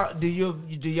 Yeah. Do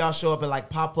y'all show up at like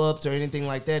pop-ups or anything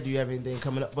like that? Do you have anything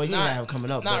coming up? Well, you don't have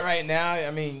coming up. Not right now.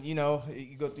 I mean, you know,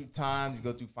 you go through times, you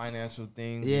go through financial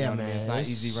things. Yeah, you know what man. I mean? It's not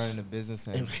easy running a business,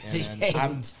 and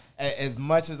I'm, ain't. as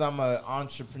much as I'm an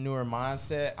entrepreneur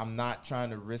mindset, I'm not trying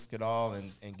to risk it all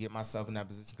and get myself in that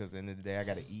position, because at the end of the day, I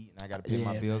got to eat and I got to pay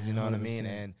my bills. You know what I mean?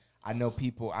 And I know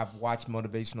people. I've watched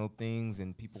motivational things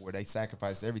and people where they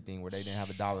sacrificed everything, where they didn't have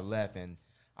 $1 left, and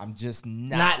I'm just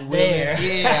not willing. there.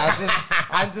 Yeah,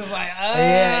 I'm just like,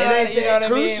 Yeah, it ain't you know that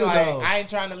what I mean? crucial, Like, though. I ain't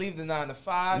trying to leave the 9 to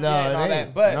 5 No, and all it that,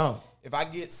 ain't. but No. if I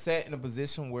get set in a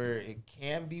position where it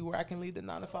can be where I can leave the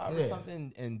 9 to 5 or Yeah.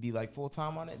 something and be like full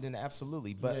time on it, then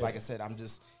absolutely. But like I said,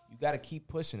 you got to keep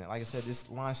pushing it. Like I said, this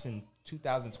launched in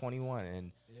 2021,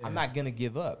 and I'm not gonna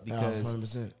give up, because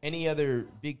 100%. any other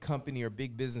big company or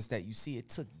big business that you see, it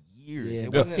took years. Yeah,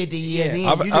 It but wasn't 50 years in.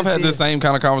 I've You just had see this it. same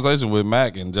kind of conversation with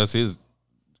Mac and just his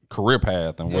career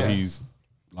path and what Yeah. he's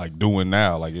like doing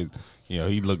now. Like,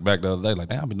 he looked back the other day like,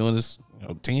 damn, I've been doing this,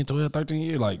 10, 12, 13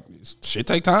 years. Like, shit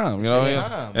take time, you know what I mean?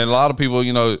 time. And a lot of people,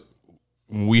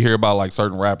 when we hear about like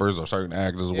certain rappers or certain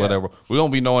actors or whatever, we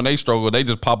don't be knowing they struggle. They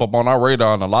just pop up on our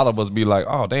radar, and a lot of us be like,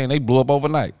 oh, damn, they blew up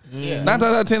overnight. Yeah. 9 times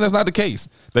out of 10, that's not the case.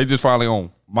 They just finally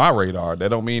on my radar. That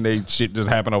don't mean they shit just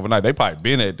happened overnight. They probably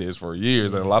been at this for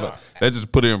years, and a lot of that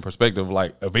just put it in perspective.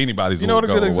 Like, if anybody's, You know what a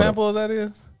good example of that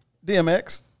is?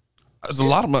 DMX. There's a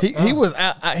lot of money. He was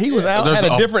out. He was out There's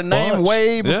at a a different name bunch.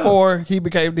 way Yeah. before he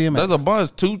became DMX. There's a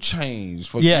bunch. 2 Chainz,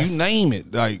 for Yes. you name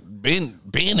it. Like,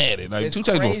 been at it. Like, It's 2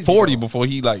 Chainz crazy, was 40 though. before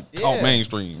he caught Yeah.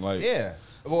 mainstream. Like, Yeah.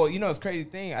 Well, it's a crazy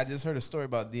thing. I just heard a story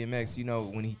about DMX.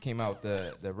 When he came out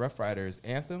with the Rough Riders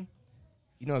anthem.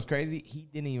 It's crazy. He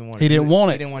didn't even want. He didn't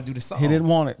want it. He didn't want to do the song. He didn't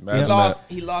want it. He Imagine lost.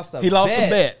 that. He lost a. He lost the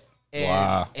bet. And,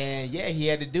 Wow. And he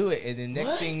had to do it. And then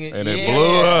next thing, and it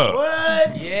blew up.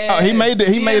 What? Yeah. Oh, he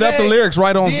made up the lyrics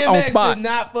right on DMX spot. did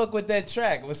not fuck with that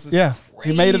track. Which is Yeah,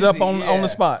 he made it up crazy. on the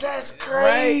spot. That's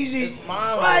crazy. It's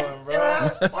mind-blowing, bro.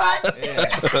 What?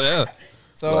 yeah.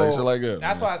 So Like shit like that,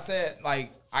 that's man. why I said,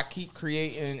 like, I keep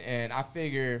creating, and I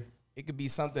figure it could be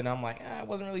something. I'm like, I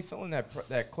wasn't really feeling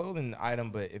that clothing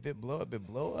item, but if it blow up, it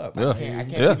blow up. Yeah. I can't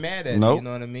Yeah. be mad at it. Nope. You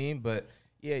know what I mean? But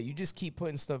yeah, you just keep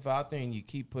putting stuff out there, and you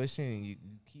keep pushing, and you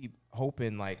keep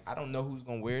hoping. Like, I don't know who's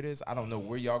gonna wear this. I don't know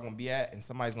where y'all gonna be at, and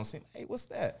somebody's gonna say, "Hey, what's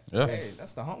that? Yeah. Hey,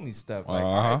 that's the homie stuff." Like,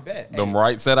 I bet. Them Hey,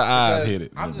 right set of eyes because hit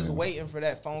it. I'm just waiting for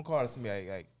that phone call to somebody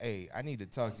like, "Hey, I need to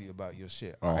talk to you about your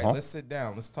shit. All right, Uh-huh. let's sit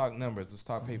down. Let's talk numbers. Let's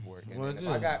talk paperwork." And then if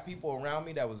I got people around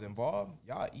me that was involved,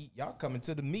 y'all coming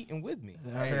to the meeting with me.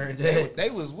 I heard they, that.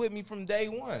 they was with me from day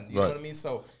one. You know Right. what I mean?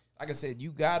 So, like I said, you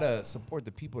gotta support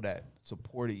the people that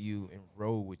supported you and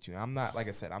rode with you. I'm not, like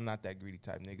I said, I'm not that greedy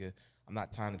type nigga. I'm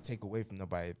not trying to take away from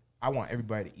nobody. I want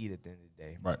everybody to eat at the end of the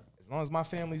day. Right. As long as my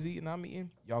family's eating, I'm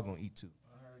eating. Y'all gonna eat too.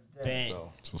 So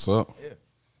That's what's up? yeah.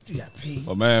 You got pee.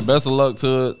 Well, man, best of luck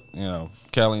to it.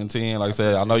 CaliNTen. Like I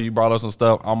said, I know you brought us some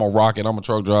stuff. I'm gonna rock it. I'm a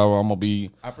truck driver. I'm gonna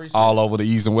be I appreciate all it. over the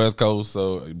East and West Coast.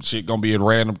 So shit gonna be at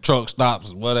random truck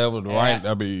stops, whatever. Right?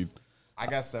 I mean, I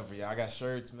got stuff for y'all. I got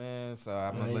shirts, man. So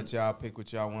I'm gonna let y'all pick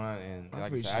what y'all want. And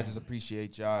like I said, I just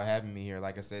appreciate y'all having me here.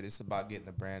 Like I said, it's about getting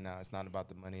the brand out. It's not about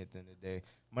the money at the end of the day.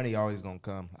 Money always gonna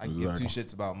come. I can give two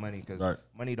shits about money because Right.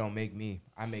 money don't make me.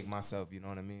 I make myself. You know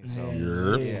what I mean? So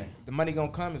Yep. yeah, the money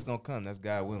gonna come. It's gonna come. That's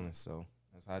God willing. So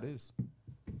that's how it is.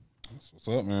 what's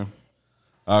up, man?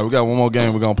 All right, we got one more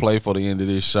game we're gonna play for the end of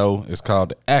this show. It's called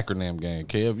the acronym game.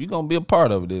 Kev, you gonna be a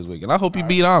part of it this week, and I hope you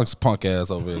beat Onyx punk ass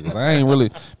over here because I ain't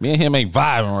really. Me and him ain't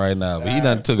vibing right now. But he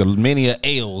done took many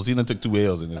L's. He done took 2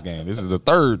 L's in this game. This is the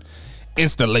 3rd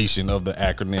installation of the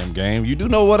acronym game. You do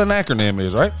know what an acronym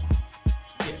is, right?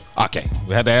 Yes. Okay,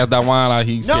 we had to ask that wine out.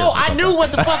 He No, I knew what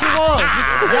the fuck it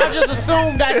was. Y'all just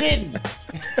assumed I didn't.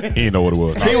 He didn't know what it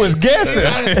was. He was guessing.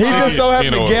 He just so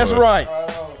happened to guess right.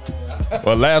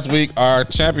 Well, last week our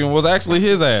champion was actually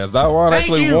his ass. Dawan Thank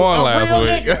actually you. won A last real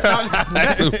week. nigga.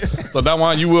 Actually, so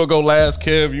Dawan, you will go last.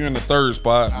 Kev, you're in the 3rd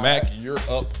spot. Mac, you're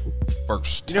up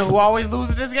first. You know who always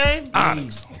loses this game?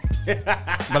 Onyx.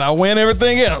 But I win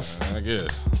everything else. I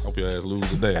guess. Hope your ass lose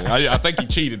today. I think he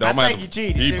cheated. Though. I might think have-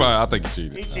 he cheated, too. I think he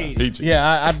cheated. He cheated. He cheated.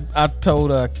 Yeah, I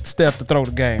told Steph to throw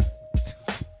the game.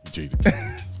 He cheated.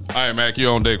 All right, Mac,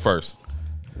 you're on deck first.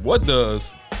 What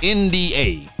does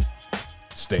NDA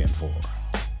stand for?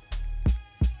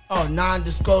 Oh,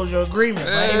 non-disclosure agreement,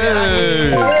 baby. Hey.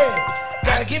 Yeah.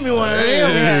 Gotta give me one of them.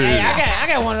 Hey, I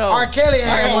got one of those. R. Kelly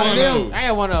had one of them. I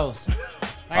got one of those.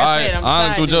 Like All I right, said, I'm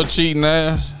Onyx side with your dude. cheating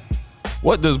ass.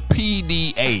 What does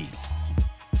PDA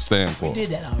stand for? Did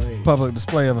that already. Public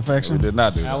display of We affection. did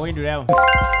not do No, that. we didn't do that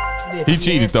one. did He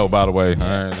cheated though, by the way. All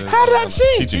right. How did I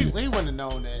cheat? He cheated. He wouldn't have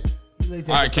known that.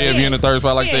 All right, Kev, you in the third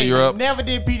spot. Like I said, you're up. Never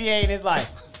did PDA in his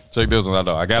life. Check this one out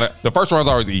though. I got it. The first round's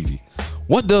always easy.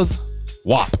 What does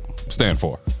WAP stand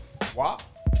for? WAP.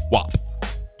 WAP.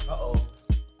 WAP.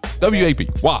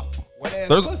 WAP. Wet ass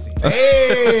There's- pussy.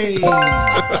 Hey.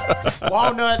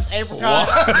 Walnuts, apricot.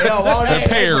 And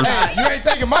pears. You ain't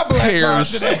taking my black card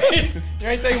Pears. today. You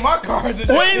ain't taking my card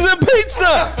today. Wings and pizza.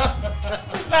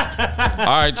 All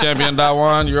right, champion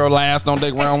Dawan, you're last on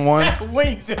deck round one.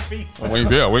 Wings and pizza.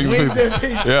 Wings, yeah, wings, Wings and and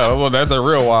pizza. pizza. Yeah, well, that's a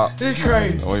real WAP. He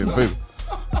crazy. Wings and pizza.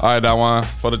 All right, Dawan,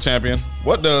 for the champion,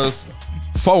 what does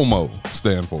FOMO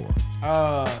stand for?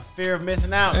 Fear of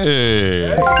missing out. Hey.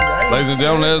 Ladies and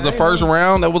gentlemen, that's the first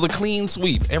round. That was a clean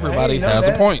sweep. Everybody know has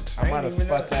a that. point. I might have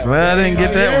fucked that. Well, I didn't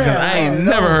get that one 'cause I ain't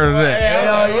never heard of that.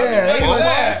 Hell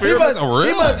yeah. Fear of missing- He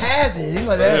really? must has it. He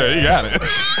must have Yeah, it. you got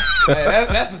it.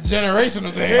 That's a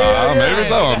generational thing. Maybe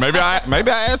so.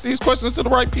 Maybe I asked these questions to the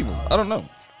right people. I don't know.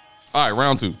 All right,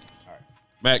 round two.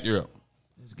 Mac, you're up.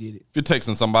 Let's get it. If you're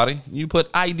texting somebody, you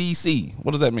put IDC.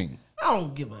 What does that mean? I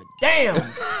don't give a damn.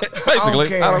 Basically,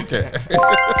 care. I don't care.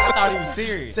 I thought he was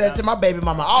serious. Said it to my baby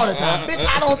mama all the time. Bitch,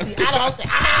 I don't see.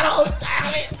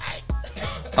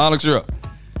 Onyx, you're up.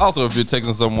 Also, if you're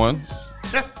texting someone,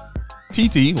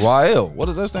 TTYL. What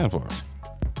does that stand for?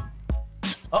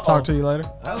 Talk to you later.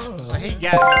 So he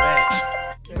got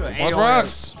that. What's for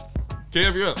Onyx?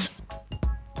 Kev, you're up.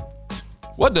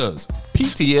 What does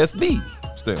PTSD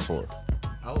stand for?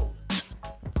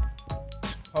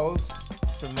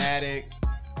 Post-traumatic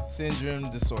syndrome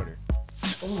disorder.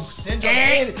 Syndrome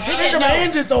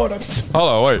and disorder. Hold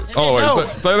on, wait.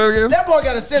 Say that again. That boy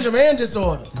got a syndrome and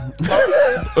disorder.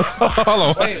 Hold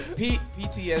on. Wait,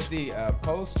 PTSD,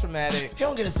 post-traumatic. He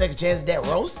don't get a second chance at that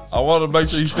roast. I want to make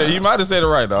sure you said. You might have said it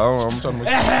right though. I'm trying to make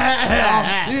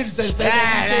sure. You need to say the same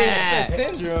thing you said.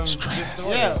 Syndrome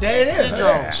disorder. There it is.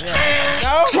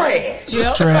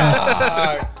 Yep.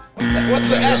 Stress. What's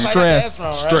the S?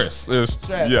 Stress. Stress. It's,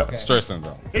 Stress, yeah, okay. stress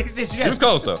syndrome. He said you He was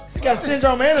close though. You got a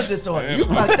syndrome and a disorder. You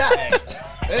fucked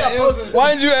up.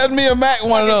 Why did you add me a Mac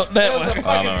one up that way?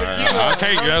 I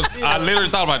can't guess. I literally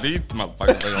thought about these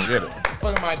motherfuckers. They gonna get it.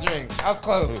 Fucking my drink. I was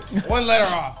close. One letter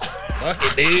off. Fuck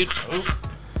it, dude. Oops.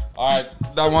 All right,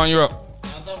 that one, you're up.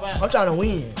 I'm trying to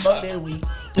win. Fuck that week.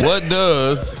 What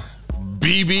does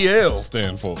BBL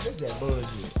stand for? What's that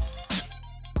bullshit?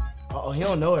 Uh-oh, he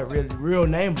don't know it really real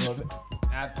name of it.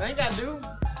 I think I do.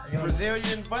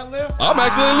 Brazilian butt lift. I'm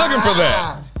actually looking for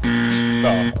that.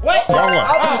 No. What? Wrong one.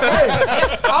 I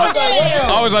was like, I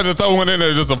always like to throw one in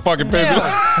there just a fucking piss.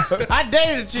 I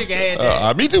dated a chick that had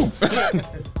that. Me too.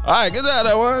 All right, good job,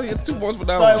 that one. It's 2 points for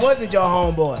that so it one. wasn't your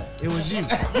homeboy. It was you.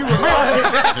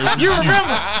 You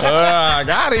remember? I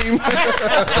got him.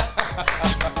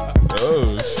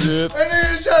 Oh, shit. And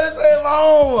then you trying to say my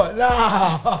homeboy.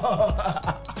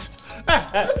 Nah.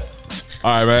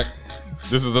 All right, Mac.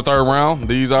 This is the third round.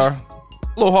 These are a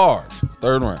little hard.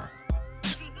 Third round.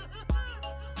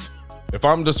 If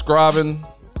I'm describing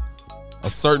a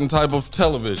certain type of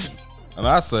television and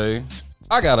I say,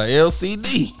 I got a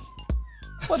LCD,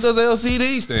 what does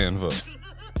LCD stand for?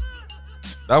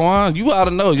 That one, you ought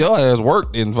to know. Your ass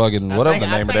worked in fucking whatever the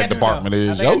name of that department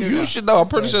is. Yo, you should know. I'm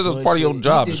pretty sure that's part of your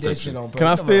job description. Can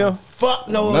I steal? Fuck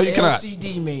no, No, you cannot.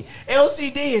 LCD mean.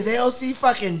 LCD is LC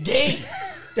fucking D.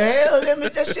 The hell, that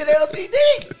means that shit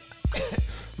LCD.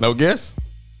 No guess?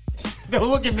 Don't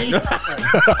look at me.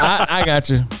 I got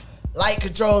you. Light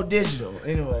control digital.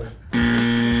 Anyway.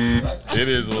 It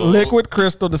is a Liquid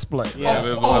crystal display. That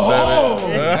is what that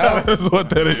is. That is what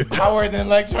that is. I worked in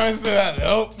electronics.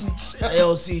 Nope.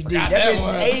 LCD. That that bitch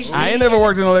one. is HD. I ain't never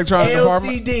worked in the electronics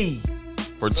department. LCD.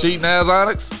 For cheating ass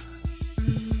Onyx,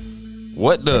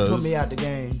 what Put does me out the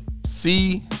game.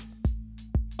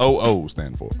 COO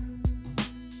stand for?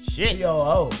 Shit.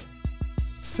 COO.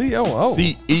 COO.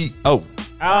 CEO.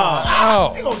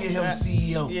 Oh, They gonna get him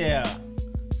CEO. yeah.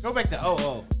 Go back to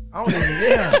OO. I don't even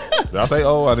yeah. Did I say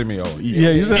O? I didn't mean O.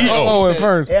 Yeah, you said EO. OO at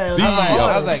first. Yeah, CEO.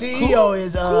 I was like, CEO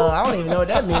is I don't even know what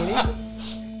that means either.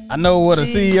 I know what a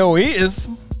CEO is.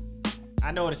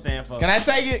 I know what it stands for. Can I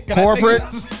take it? Can Corporate. I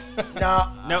take it?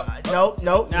 Nope.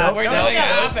 Nah, Wait, don't no, even yeah,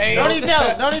 tell I'll take him. Don't it. even tell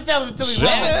him. Don't even tell him until he's Shut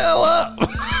the wrong.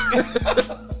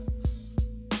 hell up.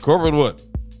 Corporate what?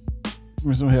 Give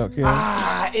me some help, kid.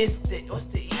 It's the what's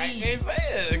the I E? can't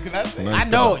say it. Can I say it? I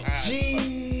know it.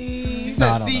 G. You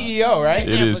said no. CEO, right?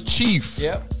 It is Chief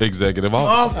Yep. Executive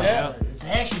Officer. Officer.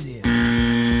 Executive.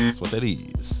 That's what that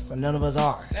is. So none of us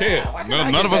are.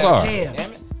 None of us are. Kev.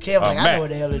 Kev, like, I Matt. know what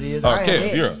the hell it is. Oh, I ain't Kev,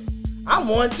 it. you're up. I'm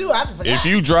one too. I forgot. If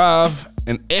you drive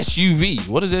an SUV,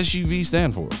 what does SUV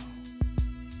stand for?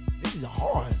 This is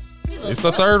hard. These are It's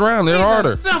the third round. They're These are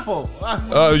harder. simple.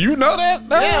 You know that?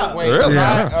 No? Yeah. Wait, Really?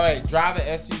 Yeah. all right, drive an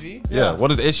SUV. Yeah. What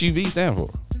does SUV stand for?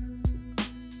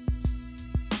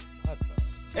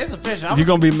 It's official. You're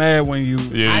gonna be mad when you.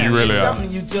 Yeah, you really It's are.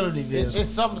 something utility vehicle. It's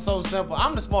something so simple.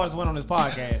 I'm the smartest one on this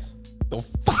podcast.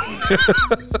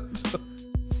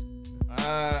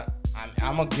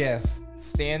 I'm gonna guess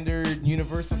standard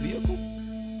universal vehicle.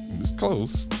 It's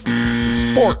close.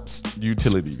 Sports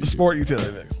utility vehicle. Sport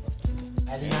utility vehicle.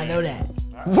 I did not know that.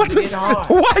 What? It's getting hard.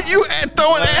 Why you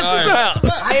throwing answers out?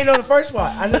 I didn't know the first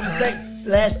part. I know the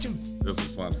last two. This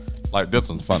one's funny. Like, this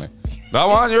one's funny. That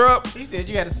one, you're up. He said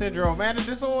you got a syndrome manner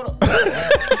disorder.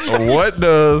 What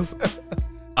does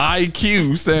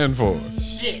IQ stand for?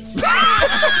 Shit. God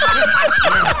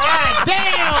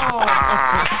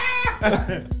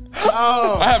damn.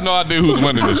 I have no idea who's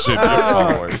winning this shit.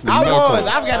 Anyway. I No was. clue.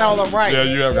 I've got all them right. Yeah,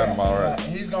 you have gotten them all right.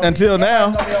 He's gonna Until now.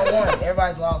 Everybody's gonna be on one.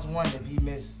 Everybody's lost one if he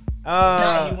missed.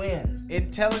 Now he wins.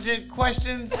 Intelligent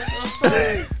questions.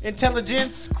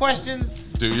 Intelligence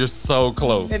questions. Dude, you're so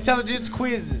close. Intelligence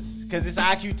quizzes. Because it's an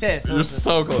IQ test. So You're it's a-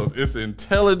 so close. It's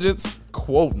intelligence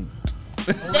quotient.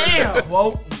 damn.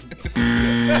 Whoa.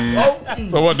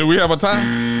 So what, do we have a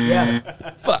time? Yeah.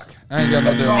 Fuck. I ain't got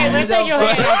no Hey, damn. man, take your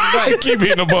hand off the button. Keep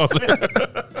hitting the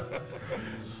buzzer.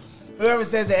 Whoever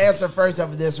says the answer first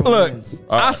of this one Look, wins.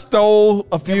 I stole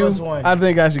a few. us one. I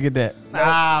think I should get that.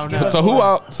 Oh, no. So who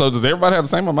out? So does everybody have the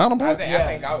same amount of I points?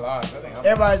 think I lost. I think I'm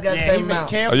Everybody's got the Yeah, same he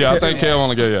amount. meant Oh, yeah, I think Kev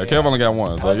only got Kev only got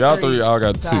one. So Us y'all three, y'all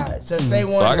got two. tied. So say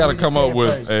one. So I and got to we can come say up it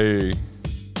with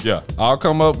first. I'll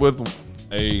come up with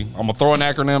I'm gonna throw an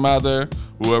acronym out there.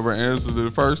 Whoever answers it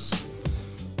first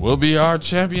will be our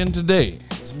champion today.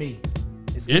 It's me.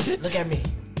 It's Is me. it? Look at me.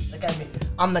 Look at me.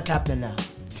 I'm the captain now.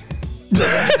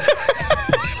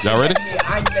 Y'all ready? Yeah,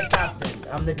 I'm the captain.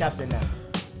 I'm the captain now.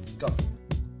 Go.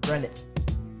 Run it.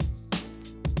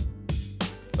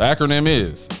 The acronym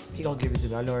is He gonna give it to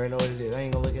me. I already know what it is. I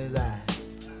ain't gonna look in his eyes.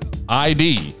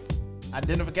 ID.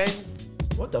 Identification?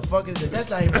 What the fuck is it? That's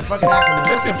not even a fucking acronym.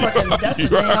 That's the fucking. That's the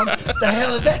damn. The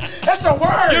hell is that? That's a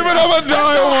word. Give it up a I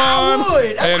dial would. one.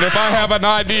 That's And if I have an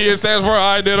ID, it stands for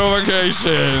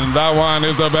identification. That one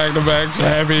is the back-to-back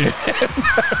champion.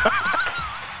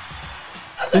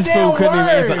 That's a This damn fool couldn't even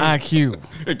word. answer IQ.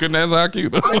 It couldn't answer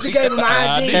IQ though. But you gave him an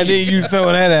ID. And then you throw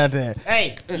that out there.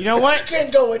 Hey, you know what?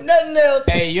 Couldn't go with nothing else.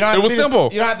 Hey, you don't have It to was be the- simple.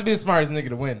 You don't have to be the smartest nigga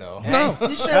to win though. No.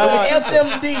 You should have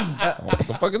SMD. What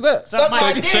the fuck is that? Suck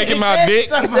my dick. Shaking my dick.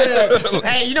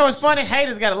 Hey, you know what's funny?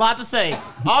 Haters got a lot to say.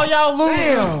 All y'all losers.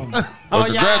 Damn. Well, All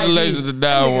y'all congratulations to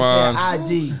Dial One.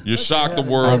 ID. You shocked the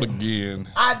world again.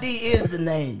 ID is the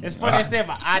name. It's funny instead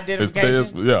of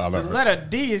identification. Yeah, I know. The letter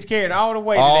D is carried all the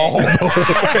way Oh,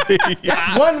 today.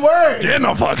 That's one word.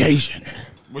 identification.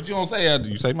 What you gonna say?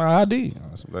 You say my ID.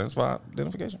 That's my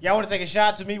identification. Y'all want to take a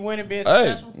shot to me winning, being Hey,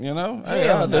 successful? you know? Hey,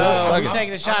 Hell I'll do no. it. Fuck We it.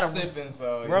 taking a shot I'm of sipping,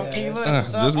 so rum yeah. Keela.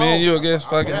 Just me and you against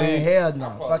fucking Man, me. hell no.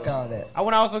 Fuck all that. I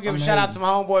want to also give a shout out to my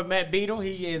homeboy Matt Beadle.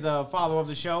 He is a follower of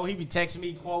the show. He be texting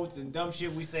me quotes and dumb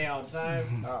shit we say all the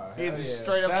time. He's a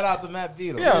straight Shout up. out to Matt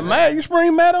Beadle. Yeah, Matt, you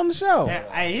spring Matt on the show.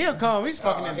 Hey, he'll come. He's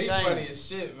fucking He's insane. funny as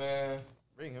shit, man.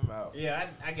 Bring him out. Yeah,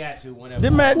 I got to whenever.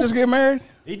 Did Matt just get married?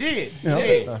 He did. Yeah, He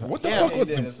did. What the Yeah, fuck he with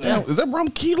did, the so- damn? Is that rum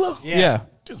Keela? Yeah.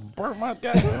 Just burnt my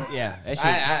goddamn. Yeah. That shit.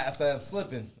 I said I'm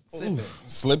slipping. Sipping.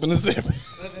 Slipping and zipping.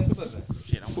 Slipping.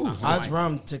 Ice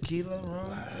rum, tequila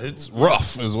rum. It's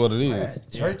rough, is what it is.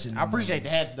 Church and I appreciate the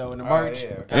hats though and the merch.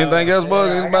 Anything else,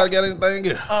 Bug? Anybody got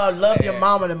anything? love your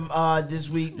mama this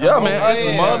week. Yeah, man.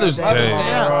 It's Mother's Day.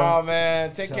 Yeah. Oh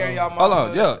man, take care of y'all. Hold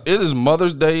on, yeah. It is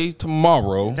Mother's Day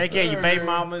tomorrow. Take care of your baby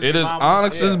mamas. It your is mamas.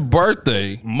 Onyx's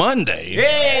birthday, Monday.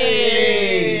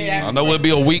 Hey! I know we'll be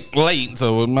a week late,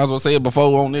 so we might as well say it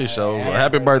before on this show. So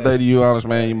happy birthday to you, Onyx,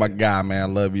 man. You my guy, man. I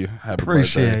love you. Happy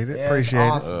Appreciate birthday. it. Yeah, Appreciate it.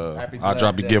 awesome. Happy I'll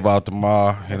drop your blessed give out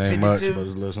tomorrow. It ain't much, 52? but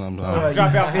just listen. Drop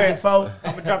Drop y'all 54.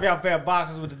 I'm gonna drop y'all a pair of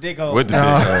boxes with the dick hole. With the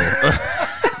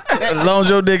dick As long as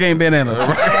your dick ain't been in it.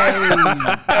 well,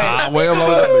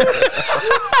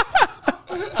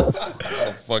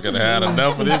 I fucking had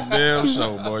enough of this damn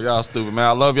show, boy. Y'all stupid, man.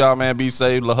 I love y'all, man. Be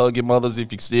safe. Hug your mothers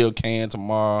if you still can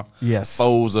tomorrow. Yes.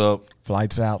 Foes up.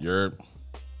 Flights out. You're